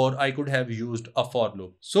individually or I could have used a for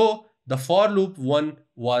loop. So the for loop one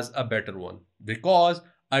was a better one because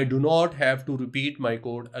I do not have to repeat my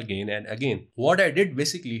code again and again. What I did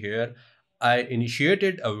basically here, I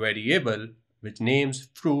initiated a variable which names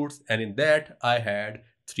fruits, and in that I had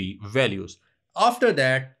 3 values. After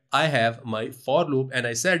that, I have my for loop and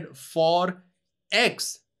I said for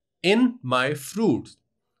x in my fruits.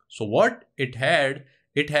 So what it had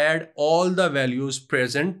all the values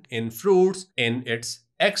present in fruits in its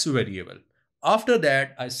x variable. After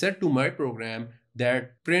that, I said to my program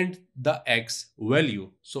that print the x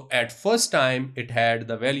value. So at first time it had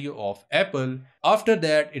the value of apple, after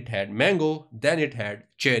that it had mango, then it had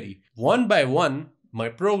cherry. One by one my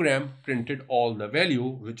program printed all the value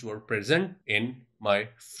which were present in my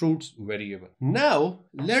fruits variable. Now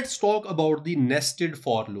let's talk about the nested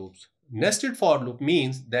for loops. Nested for loop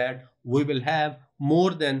means that we will have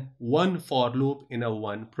more than one for loop in a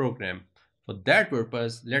one program. For that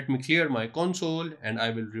purpose, let me clear my console and I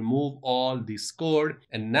will remove all this code.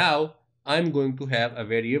 And now I'm going to have a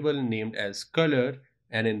variable named as color,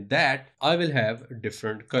 and in that I will have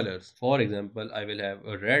different colors. For example, I will have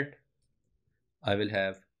a red, I will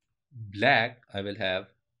have black, I will have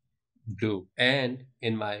blue. And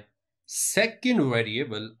in my second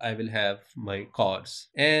variable, I will have my cars,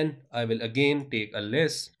 and I will again take a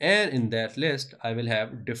list, and in that list I will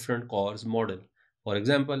have different cars model. For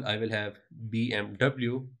example, I will have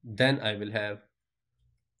BMW, then I will have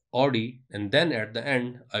Audi, and then at the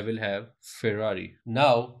end I will have Ferrari.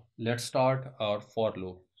 Now let's start our for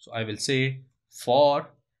loop. So I will say for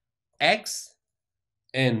x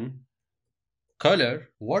in color,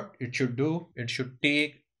 what it should do, it should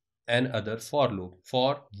take another for loop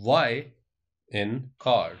for y in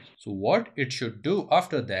cars. So what it should do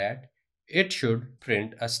after that, it should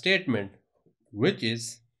print a statement which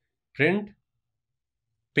is print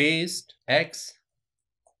paste x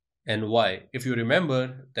and y. If you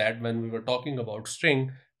remember that when we were talking about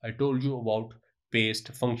string, I told you about paste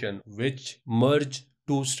function which merge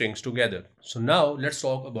two strings together. So now let's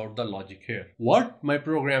talk about the logic here. What my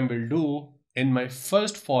program will do, in my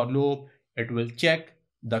first for loop, it will check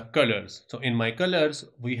the colors. So in my colors,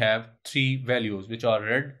 we have 3 values which are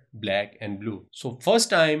red, black, and blue. So first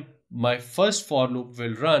time my first for loop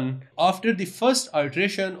will run. After the first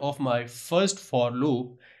iteration of my first for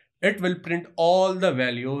loop, it will print all the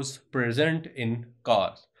values present in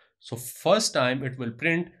cars. So first time it will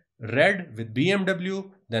print red with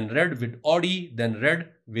BMW, then red with Audi, then red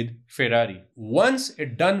with Ferrari. Once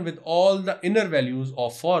it done with all the inner values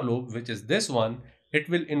of for loop, which is this one, it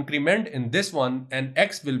will increment in this one and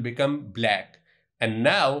x will become black. And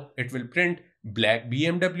now it will print black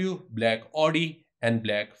BMW, black Audi, and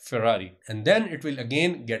black Ferrari. And then it will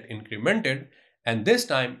again get incremented, and this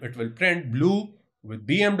time it will print blue with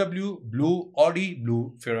BMW, blue Audi,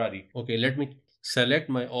 blue Ferrari. Okay, let me select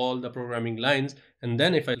my all the programming lines, and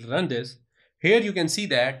then if I run this, here you can see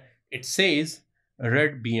that it says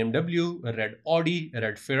red BMW, red Audi,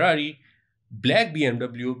 red Ferrari, black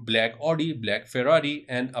BMW, black Audi, black Ferrari,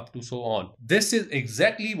 and up to so on. This is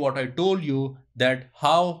exactly what I told you that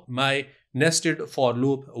how my nested for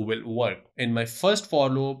loop will work. In my first for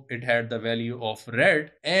loop, it had the value of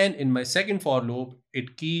red, and in my second for loop,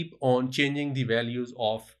 it keep on changing the values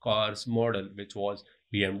of cars model, which was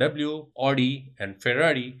BMW, Audi, and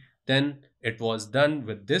Ferrari. Then it was done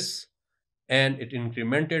with this and it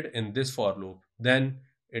incremented in this for loop. Then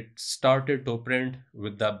it started to print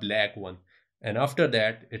with the black one. And after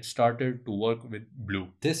that, it started to work with blue.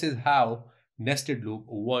 This is how nested loop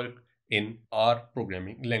work in R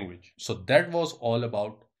programming language. So that was all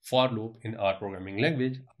about for loop in R programming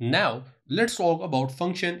language. Now let's talk about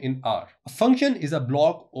function in R. A function is a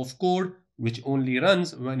block of code which only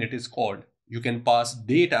runs when it is called. You can pass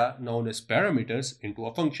data known as parameters into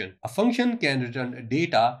a function. A function can return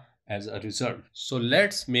data as a result. So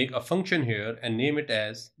let's make a function here and name it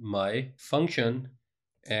as my function,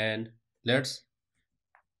 and let's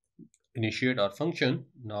initiate our function.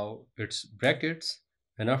 Now it's brackets,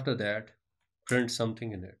 and after that print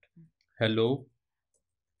something in it. Hello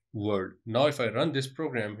world. Now if I run this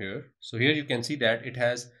program here, so here you can see that it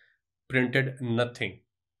has printed nothing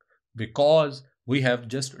because we have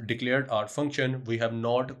just declared our function. We have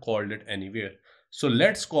not called it anywhere. So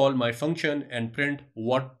let's call my function and print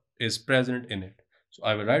what is present in it. So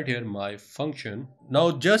I will write here my function.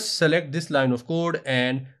 Now just select this line of code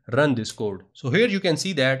and run this code. So here you can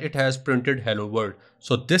see that it has printed hello world.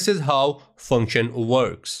 So this is how function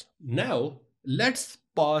works. Now let's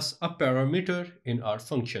pass a parameter in our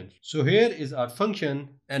function. So here is our function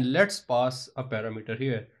and let's pass a parameter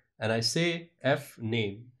here and I say f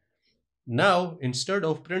name. Now instead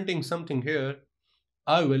of printing something here,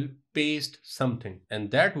 I will paste something, and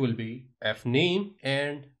that will be f name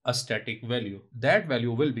and a static value. That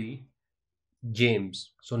value will be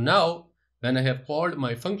James. So now when I have called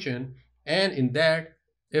my function, and in that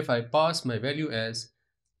if I pass my value as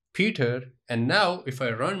Peter, and now if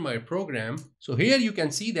I run my program, so here you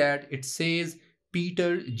can see that it says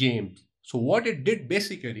Peter James. So what it did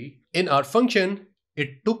basically in our function,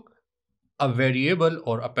 it took a variable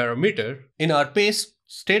or a parameter. In our paste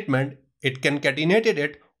statement, it concatenated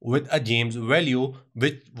it with a James value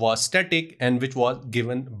which was static and which was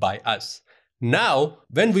given by us. Now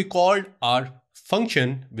when we called our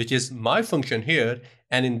function, which is my function here,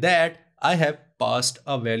 and in that I have passed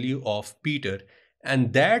a value of Peter,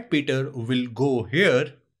 and that Peter will go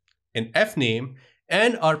here in f name,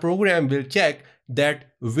 and our program will check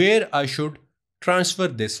that where I should transfer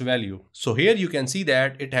this value. So here you can see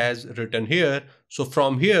that it has written here. So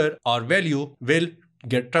from here our value will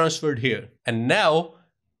get transferred here, and now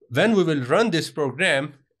when we will run this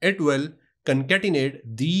program, it will concatenate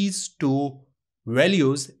these two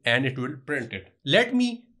values and it will print it. Let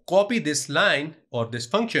me copy this line or this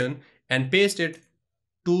function and paste it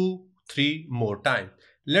 2-3 more times.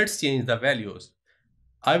 Let's change the values.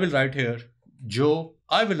 I will write here Joe,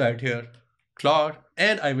 I will write here Clark,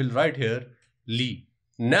 and I will write here Lee.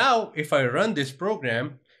 Now if I run this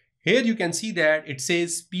program, here you can see that it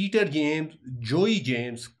says Peter James, Joey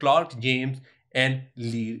James, Clark James, and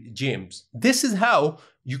Lee James. This is how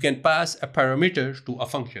you can pass a parameter to a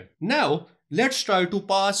function. Now let's try to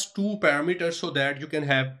pass two parameters so that you can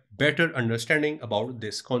have better understanding about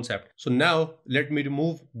this concept. So now let me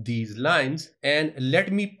remove these lines and let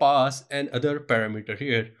me pass another parameter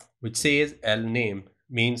here which says L name,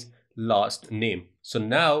 means last name. So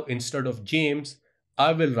now instead of James,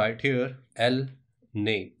 I will write here L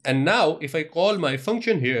name. And now if I call my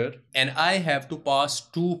function here, and I have to pass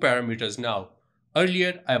two parameters now.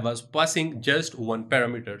 Earlier I was passing just one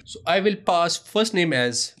parameter. So I will pass first name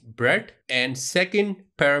as Brett and second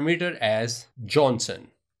parameter as Johnson.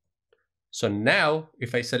 So now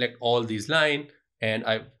if I select all these lines and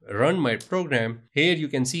I run my program, here you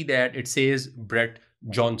can see that it says Brett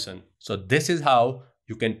Johnson. So this is how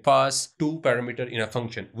you can pass two parameters in a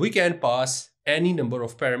function. We can pass any number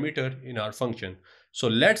of parameters in our function. So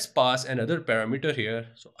let's pass another parameter here.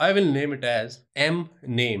 So I will name it as M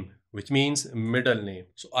name, which means middle name.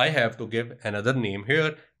 So I have to give another name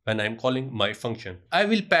here when I'm calling my function. I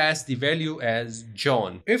will pass the value as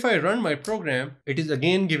John. If I run my program, it is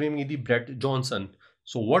again giving me the Brett Johnson.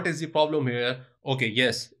 So what is the problem here? Okay,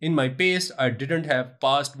 yes, in my paste, I didn't have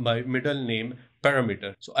passed my middle name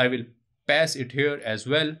parameter. So I will pass it here as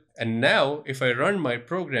well. And now if I run my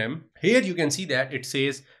program, here you can see that it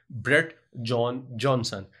says Brett John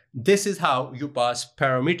Johnson. This is how you pass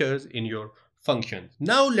parameters in your function.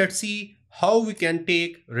 Now let's see how we can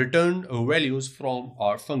take returned values from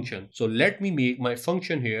our function. So let me make my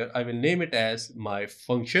function here. I will name it as my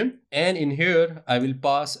function, and in here I will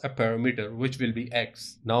pass a parameter which will be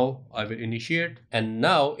x. Now I will initiate, and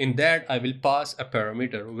now in that I will pass a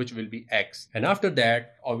parameter which will be x, and after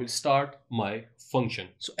that I will start my function.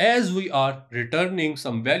 So as we are returning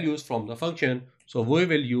some values from the function, so we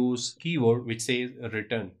will use keyword which says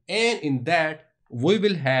return, and in that we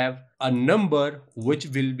will have a number which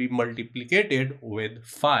will be multiplicated with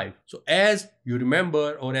 5. So as you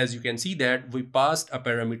remember, or as you can see, that we passed a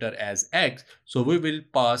parameter as x, so we will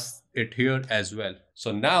pass it here as well.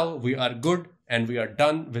 So now we are good and we are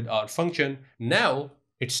done with our function. Now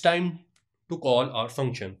it's time to call our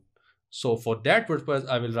function. So for that purpose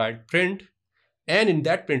I will write print, and in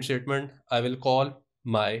that print statement I will call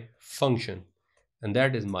my function, and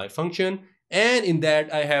that is my function, and in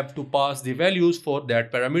that I have to pass the values for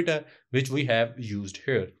that parameter which we have used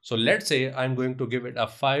here. So let's say I'm going to give it a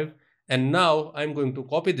 5, and now I'm going to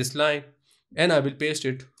copy this line and I will paste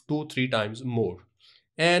it 2-3 times more,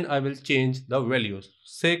 and I will change the values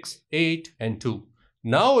 6, 8 and 2.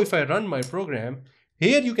 Now if I run my program,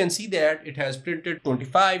 here you can see that it has printed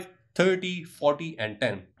 25, 30, 40 and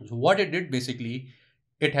 10. So what it did basically,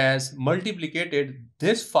 it has multiplicated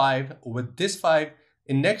this 5 with this 5,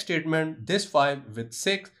 in next statement this 5 with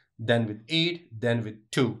 6, then with 8, then with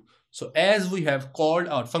 2. So as we have called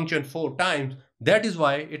our function 4 times, that is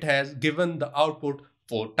why it has given the output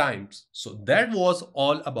 4 times. So that was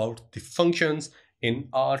all about the functions in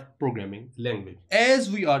our programming language. As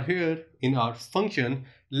we are here in our function,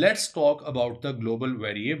 let's talk about the global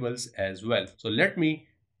variables as well. So let me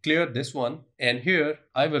clear this one, and here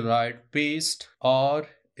I will write paste r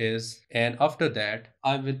is, and after that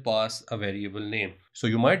I will pass a variable name. So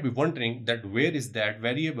you might be wondering that where is that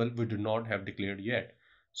variable we do not have declared yet.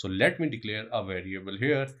 So let me declare a variable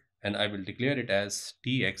here, and I will declare it as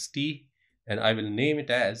txt, and I will name it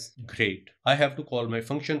as great. I have to call my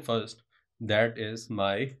function first, that is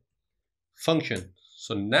my function.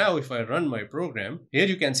 So now if I run my program, here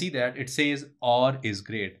you can see that it says r is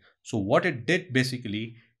great. So what it did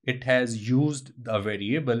basically, it has used the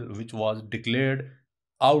variable which was declared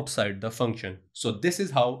outside the function. So this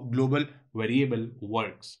is how global variable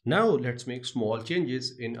works. Now let's make small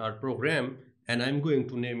changes in our program, and I'm going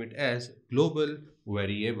to name it as global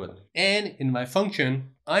variable. And in my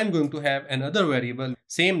function, I'm going to have another variable,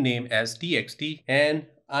 same name as txt, and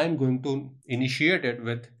I'm going to initiate it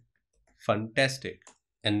with fantastic.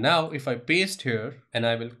 And now if I paste here, and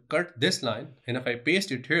I will cut this line, and if I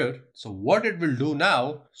paste it here, so what it will do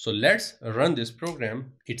now, so let's run this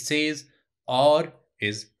program. It says r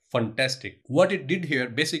is fantastic. What it did here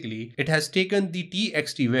basically, it has taken the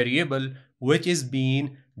txt variable which is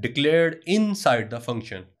being declared inside the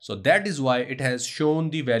function. So that is why it has shown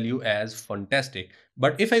the value as fantastic.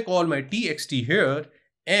 But if I call my txt here,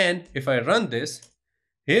 and if I run this,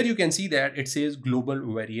 here you can see that it says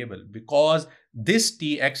global variable, because this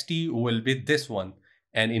txt will be this one,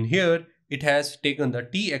 and in here it has taken the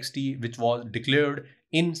txt which was declared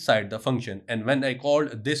inside the function, and when I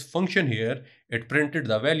called this function here, it printed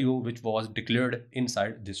the value which was declared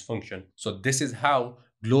inside this function. So this is how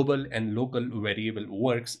global and local variable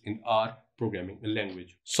works in our programming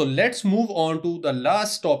language. So let's move on to the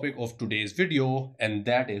last topic of today's video, and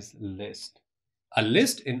that is list. A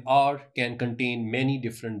list in R can contain many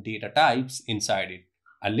different data types inside it.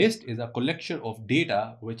 A list is a collection of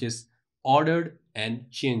data which is ordered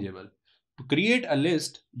and changeable. To create a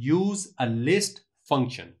list, use a list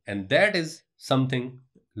function, and that is something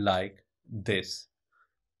like this.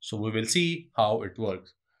 So we will see how it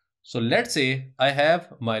works. So let's say I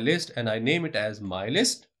have my list and I name it as my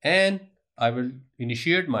list, and I will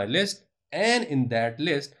initiate my list, and in that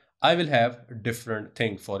list I will have different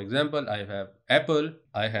things. For example, I have apple,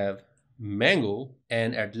 I have mango,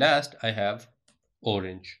 and at last I have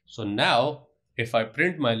orange. So now if I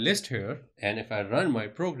print my list here, and if I run my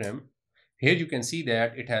program, here you can see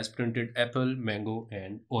that it has printed apple, mango,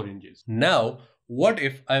 and oranges. Now what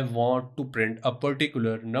if I want to print a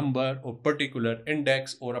particular number or particular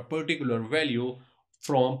index or a particular value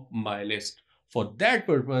from my list? For that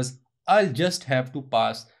purpose, I'll just have to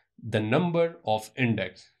pass the number of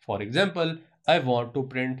index. For example, I want to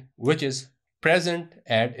print which is present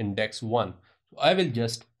at index 1. So I will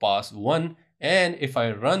just pass 1, and if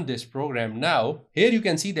I run this program now, here you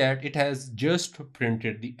can see that it has just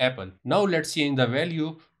printed the apple. Now let's change the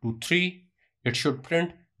value to 3. It should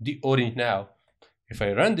print the orange now. If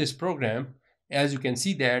I run this program, as you can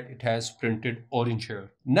see that it has printed orange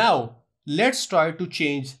here. Now let's try to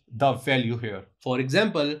change the value here. For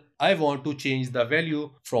example, I want to change the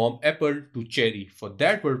value from apple to cherry. For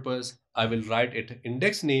that purpose, I will write it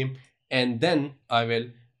index name, and then I will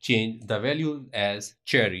change the value as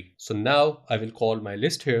cherry. So now I will call my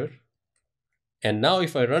list here. And now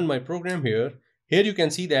if I run my program here you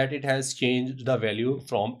can see that it has changed the value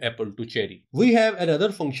from apple to cherry. We have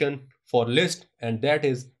another function for list, and that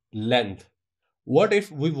is length. What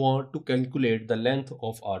if we want to calculate the length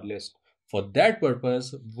of our list? For that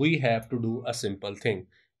purpose, we have to do a simple thing.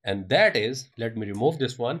 And that is, let me remove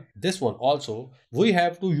this one also, we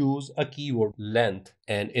have to use a keyword length.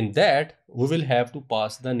 And in that, we will have to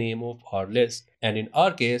pass the name of our list. And in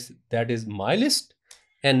our case, that is my list.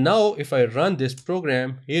 And now if I run this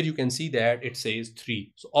program, here you can see that it says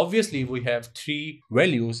 3. So obviously we have 3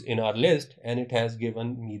 values in our list and it has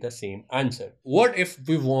given me the same answer. What if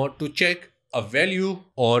we want to check a value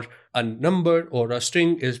or a number or a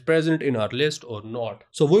string is present in our list or not?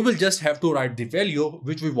 So we will just have to write the value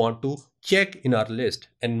which we want to check in our list.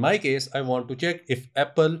 In my case, I want to check if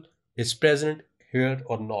apple is present here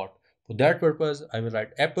or not. For that purpose, I will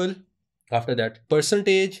write apple. After that,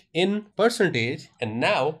 percentage in percentage, and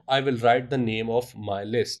now I will write the name of my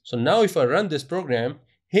list. So now if I run this program,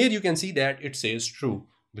 here you can see that it says true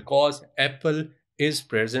because apple is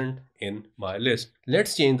present in my list.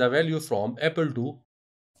 Let's change the value from apple to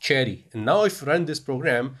cherry. And now if I run this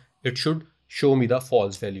program, it should show me the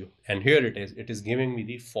false value. And here it is giving me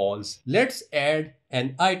the false. Let's add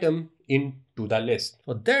an item into the list.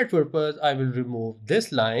 For that purpose, I will remove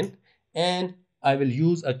this line and I will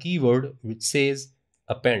use a keyword which says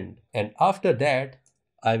append. And after that,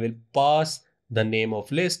 I will pass the name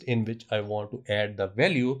of list in which I want to add the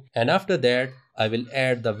value. And after that, I will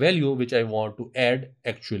add the value which I want to add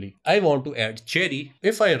actually. I want to add cherry.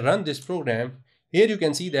 If I run this program, here you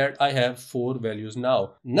can see that I have 4 values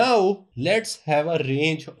now. Now let's have a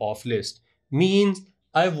range of list. Means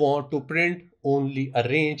I want to print only a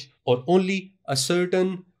range or only a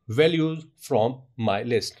certain values from my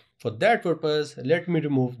list. For that purpose, let me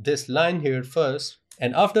remove this line here first.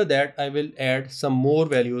 And after that, I will add some more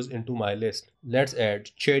values into my list. Let's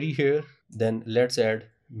add cherry here. Then let's add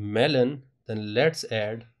melon. Then let's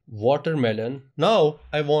add watermelon. Now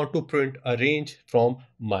I want to print a range from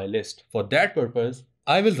my list. For that purpose,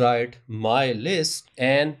 I will write my list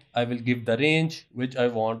and I will give the range which I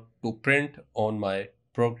want to print on my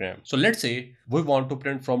program. So let's say we want to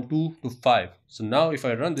print from 2 to 5. So now if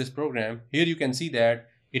I run this program, here you can see that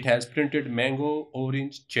it has printed mango,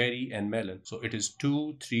 orange, cherry, and melon. So it is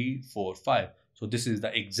 2, 3, 4, 5. So this is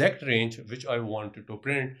the exact range which I wanted to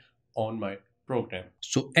print on my program.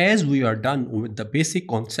 So as we are done with the basic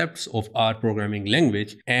concepts of R programming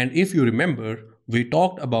language, and if you remember, we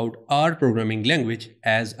talked about R programming language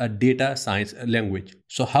as a data science language.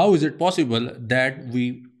 So how is it possible that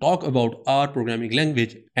we talk about R programming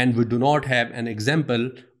language and we do not have an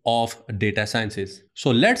example of data sciences? So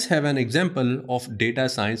let's have an example of data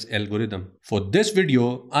science algorithm. For this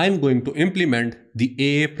video, I'm going to implement the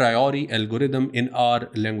Apriori algorithm in R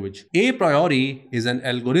language. Apriori is an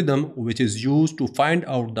algorithm which is used to find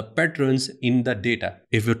out the patterns in the data.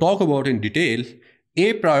 If we talk about in detail,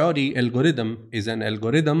 Apriori algorithm is an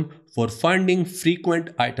algorithm for finding frequent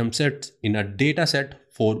item sets in a data set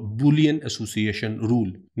for Boolean association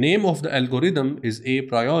rule. Name of the algorithm is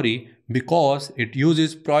Apriori because it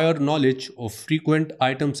uses prior knowledge of frequent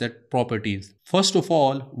item set properties. First of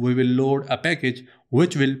all, we will load a package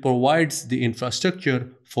which will provide the infrastructure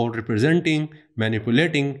for representing,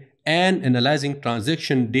 manipulating, and analyzing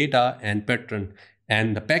transaction data and pattern.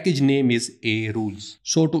 And the package name is A-rules.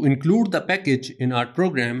 So to include the package in our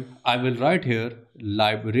program, I will write here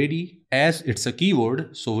library as it's a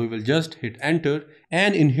keyword. So we will just hit enter,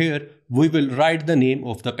 and in here we will write the name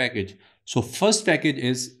of the package. So first package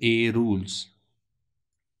is A-rules.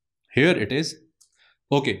 Here it is.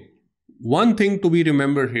 Okay, one thing to be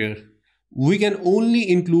remembered here. We can only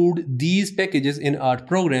include these packages in our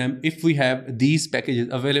program if we have these packages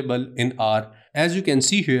available in R. As you can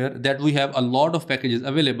see here that we have a lot of packages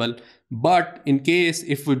available, but in case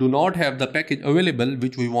if we do not have the package available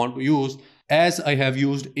which we want to use, as I have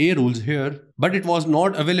used A-rules here, but it was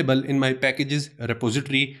not available in my packages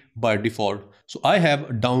repository by default. So I have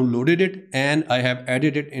downloaded it and I have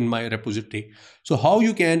added it in my repository. So how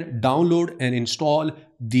you can download and install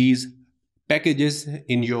these packages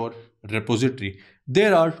in your repository?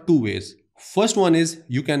 There are 2 ways. First one is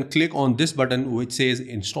you can click on this button which says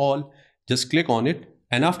install. Just click on it,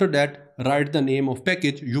 and after that write the name of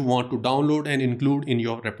package you want to download and include in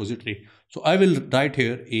your repository. So I will write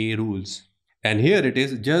here A-rules, and here it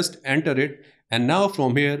is. Just enter it, and now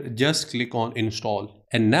from here just click on install.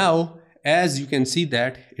 And now as you can see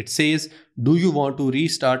that it says, do you want to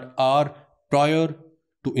restart R prior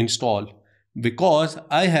to install? Because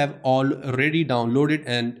I have already downloaded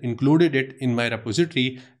and included it in my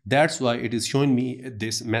repository. That's why it is showing me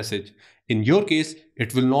this message. In your case,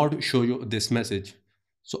 it will not show you this message.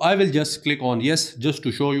 So I will just click on yes just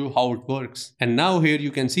to show you how it works. And now here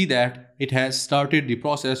you can see that it has started the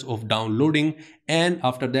process of downloading, and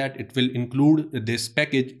after that it will include this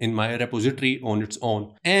package in my repository on its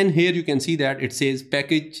own. And here you can see that it says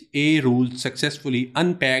package A rules successfully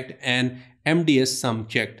unpacked and MDS sum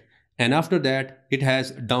checked. And after that it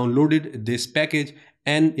has downloaded this package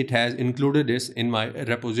and it has included this in my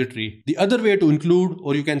repository. The other way to include,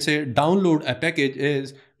 or you can say download a package,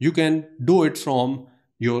 is you can do it from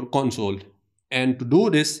your console. And to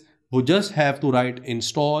do this, we just have to write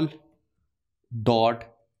install dot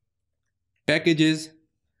packages,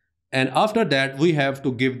 and after that we have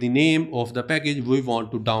to give the name of the package we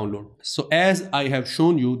want to download. So as I have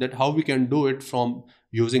shown you that how we can do it from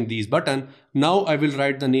using these buttons, now I will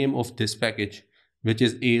write the name of this package, which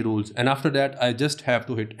is A rules, and after that I just have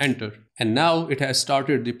to hit enter. And now it has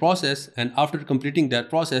started the process, and after completing that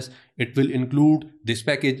process it will include this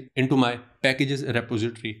package into my packages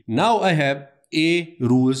repository. Now I have A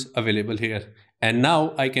rules available here, and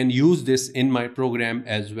now I can use this in my program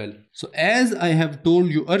as well. So as I have told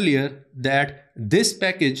you earlier that this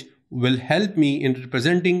package will help me in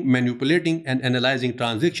representing, manipulating and analyzing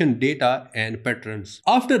transaction data and patterns.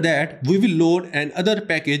 After that we will load another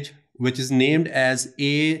package which is named as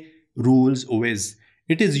A rules Wiz.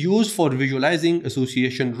 It is used for visualizing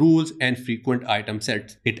association rules and frequent item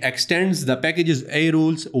sets. It extends the package's A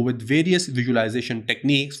rules with various visualization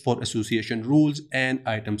techniques for association rules and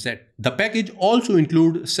item set. The package also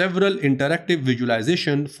includes several interactive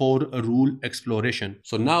visualization for rule exploration.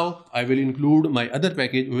 So now I will include my other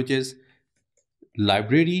package, which is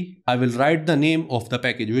library. I will write the name of the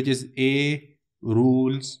package, which is A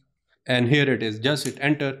rules, and here it is. Just hit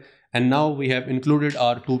enter. And now we have included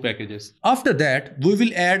our two packages. After that, we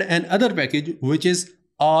will add another package which is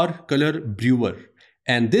R color brewer.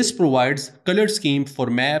 And this provides color scheme for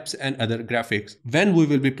maps and other graphics. When we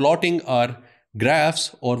will be plotting our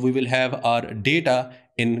graphs, or we will have our data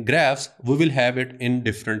in graphs, we will have it in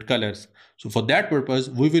different colors. So for that purpose,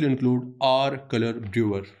 we will include R color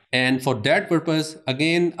brewer. And for that purpose,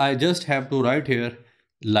 again, I just have to write here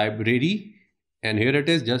library, and here it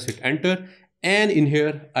is. Just hit enter. And in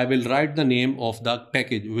here, I will write the name of the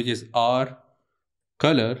package, which is R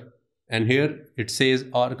color. And here it says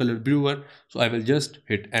R color brewer. So I will just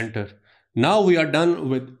hit enter. Now we are done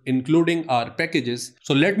with including our packages.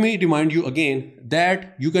 So let me remind you again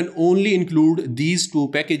that you can only include these two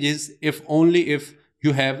packages if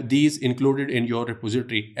you have these included in your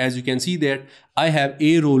repository. As you can see that I have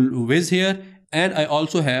A rule Wiz here, and I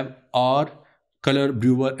also have R color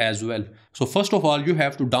brewer as well. So first of all, you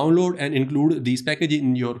have to download and include these packages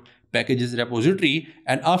in your packages repository,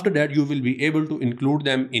 and after that you will be able to include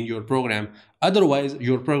them in your program. Otherwise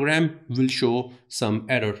your program will show some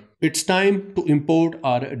error. It's time to import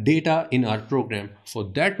our data in our program. For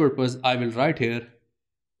that purpose, I will write here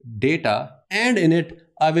data, and in it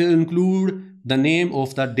I will include the name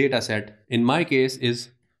of the data set. In my case is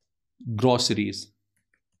groceries.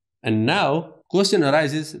 And now question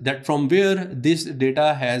arises that from where this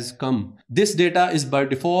data has come. This data is by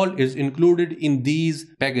default is included in these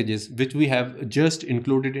packages which we have just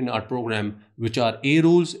included in our program, which are A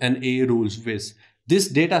rules and A rules Wiz. This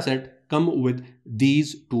data set come with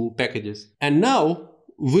these two packages. And now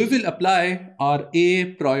we will apply our a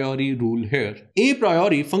priori rule here. A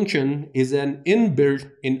priori function is an inbuilt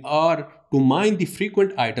in R to mine the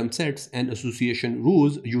frequent item sets and association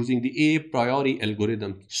rules using the a priori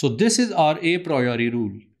algorithm. So this is our a priori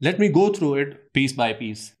rule. Let me go through it piece by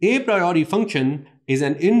piece. A priori function is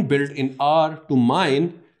an inbuilt in R to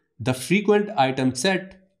mine the frequent item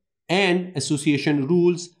set and association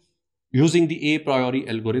rules using the a priori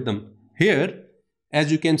algorithm. Here, as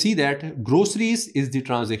you can see that groceries is the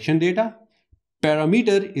transaction data.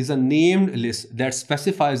 Parameter is a named list that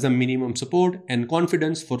specifies the minimum support and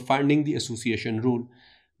confidence for finding the association rule.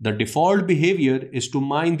 The default behavior is to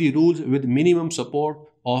mine the rules with minimum support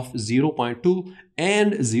of 0.2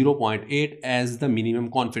 and 0.8 as the minimum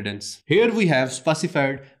confidence. Here we have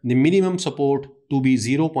specified the minimum support to be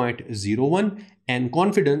 0.01 and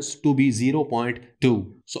confidence to be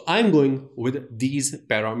 0.2. So I'm going with these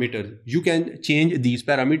parameters. You can change these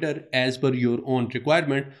parameters as per your own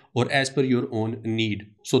requirement or as per your own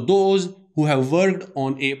need. So those who have worked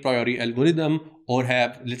on a priori algorithm or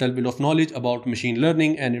have little bit of knowledge about machine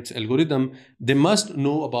learning and its algorithm, they must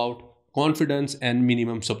know about confidence and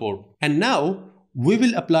minimum support. And now we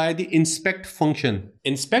will apply the inspect function.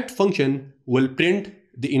 Inspect function will print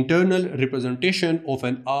the internal representation of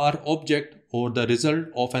an R object or the result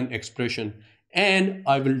of an expression, and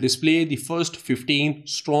I will display the first 15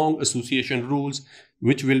 strong association rules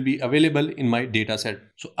which will be available in my dataset.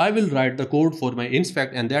 So I will write the code for my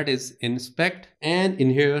inspect, and that is inspect, and in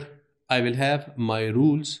here I will have my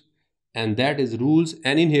rules, and that is rules,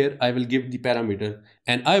 and in here I will give the parameter,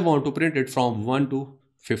 and I want to print it from 1 to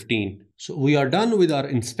 15. So we are done with our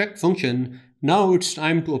inspect function. Now it's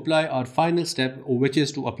time to apply our final step, which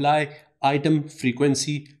is to apply item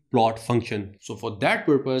frequency plot function. So for that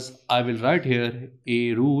purpose, I will write here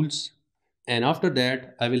a rules, and after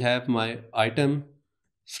that I will have my item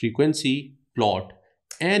frequency plot,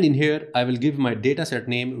 and in here I will give my dataset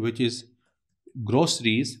name, which is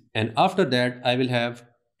groceries, and after that I will have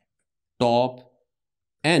top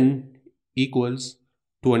n equals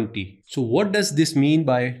 20. So what does this mean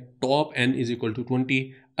by top n is equal to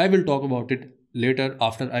 20? I will talk about it later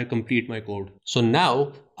after I complete my code. So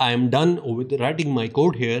now I am done with writing my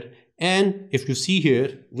code here, and if you see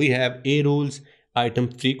here we have a rules, item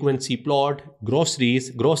frequency plot, groceries.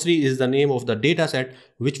 Grocery is the name of the dataset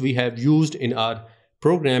which we have used in our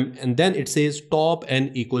program, and then it says top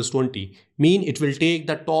n equals 20, mean it will take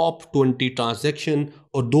the top 20 transaction,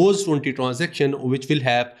 or those 20 transaction which will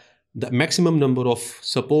have the maximum number of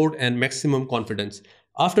support and maximum confidence.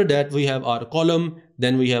 After that we have our column,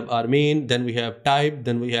 then we have our main, then we have type,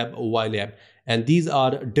 then we have ylab, and these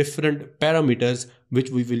are different parameters which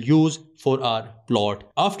we will use for our plot.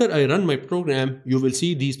 After I run my program, you will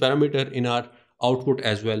see these parameters in our output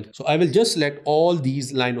as well. So I will just select all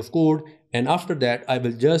these line of code, and after that I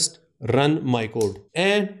will just run my code.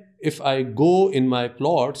 And if I go in my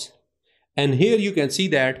plots, and here you can see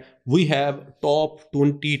that we have top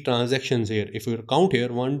 20 transactions here. If we count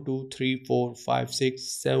here 1 2 3 4 5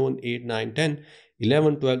 6 7 8 9 10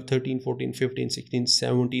 11 12 13 14 15 16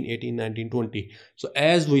 17 18 19 20. So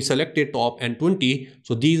as we selected top and 20,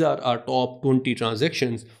 so these are our top 20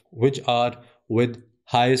 transactions which are with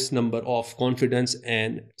highest number of confidence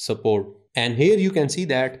and support. And here you can see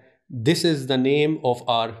that this is the name of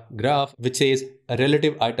our graph, which says a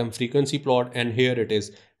relative item frequency plot, and here it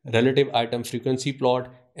is relative item frequency plot,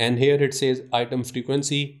 and here it says item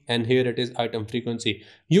frequency, and here it is item frequency.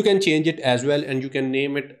 You can change it as well, and you can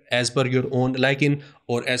name it as per your own liking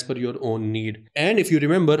or as per your own need. And if you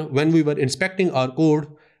remember, when we were inspecting our code,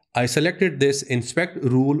 I selected this inspect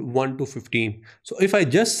rule 1 to 15. So if I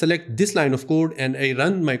just select this line of code and I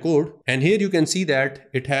run my code, and here you can see that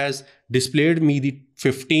it has displayed me the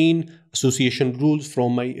 15 association rules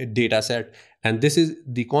from my data set. And this is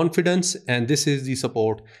the confidence, and this is the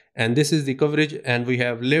support, and this is the coverage, and we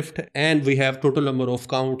have lift, and we have total number of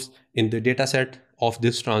counts in the data set of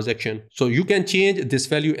this transaction. So you can change this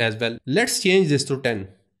value as well. Let's change this to 10.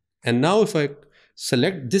 And now if I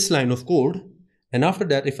select this line of code, and after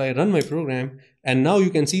that if I run my program, and now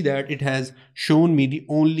you can see that it has shown me the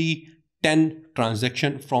only 10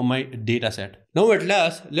 transaction from my data set. Now at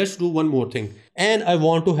last, let's do one more thing, and I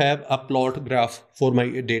want to have a plot graph for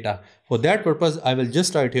my data. For that purpose, I will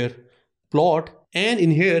just write here plot, and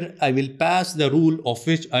in here I will pass the rule of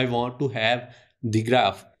which I want to have the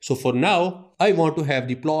graph. So for now I want to have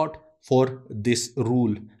the plot for this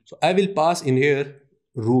rule, so I will pass in here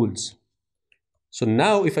rules. So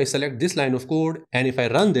now if I select this line of code and if I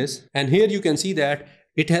run this, and here you can see that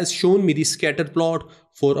it has shown me the scatter plot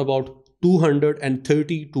for about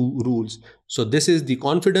 232 rules. So this is the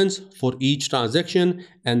confidence for each transaction,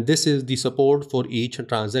 and this is the support for each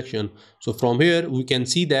transaction. So from here we can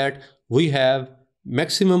see that we have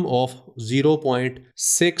maximum of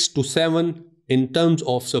 0.6 to 7 in terms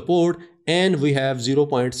of support, and we have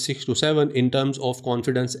 0.6 to 7 in terms of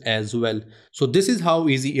confidence as well. So this is how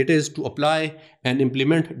easy it is to apply and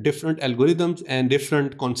implement different algorithms and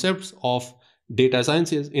different concepts of data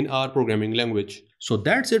sciences in our programming language. So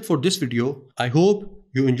that's it for this video. I hope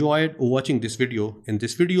you enjoyed watching this video. In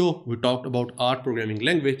this video, we talked about R programming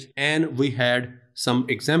language, and we had some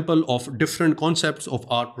example of different concepts of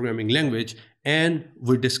R programming language, and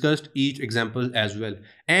we discussed each example as well.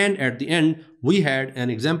 And at the end, we had an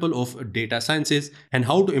example of data sciences and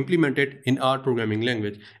how to implement it in our programming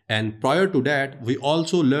language. And prior to that, we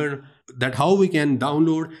also learned that how we can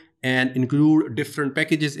download and include different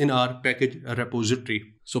packages in our package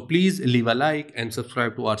repository. So please leave a like and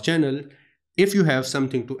subscribe to our channel. If you have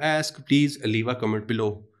something to ask, please leave a comment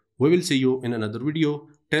below. We will see you in another video.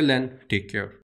 Till then, take care.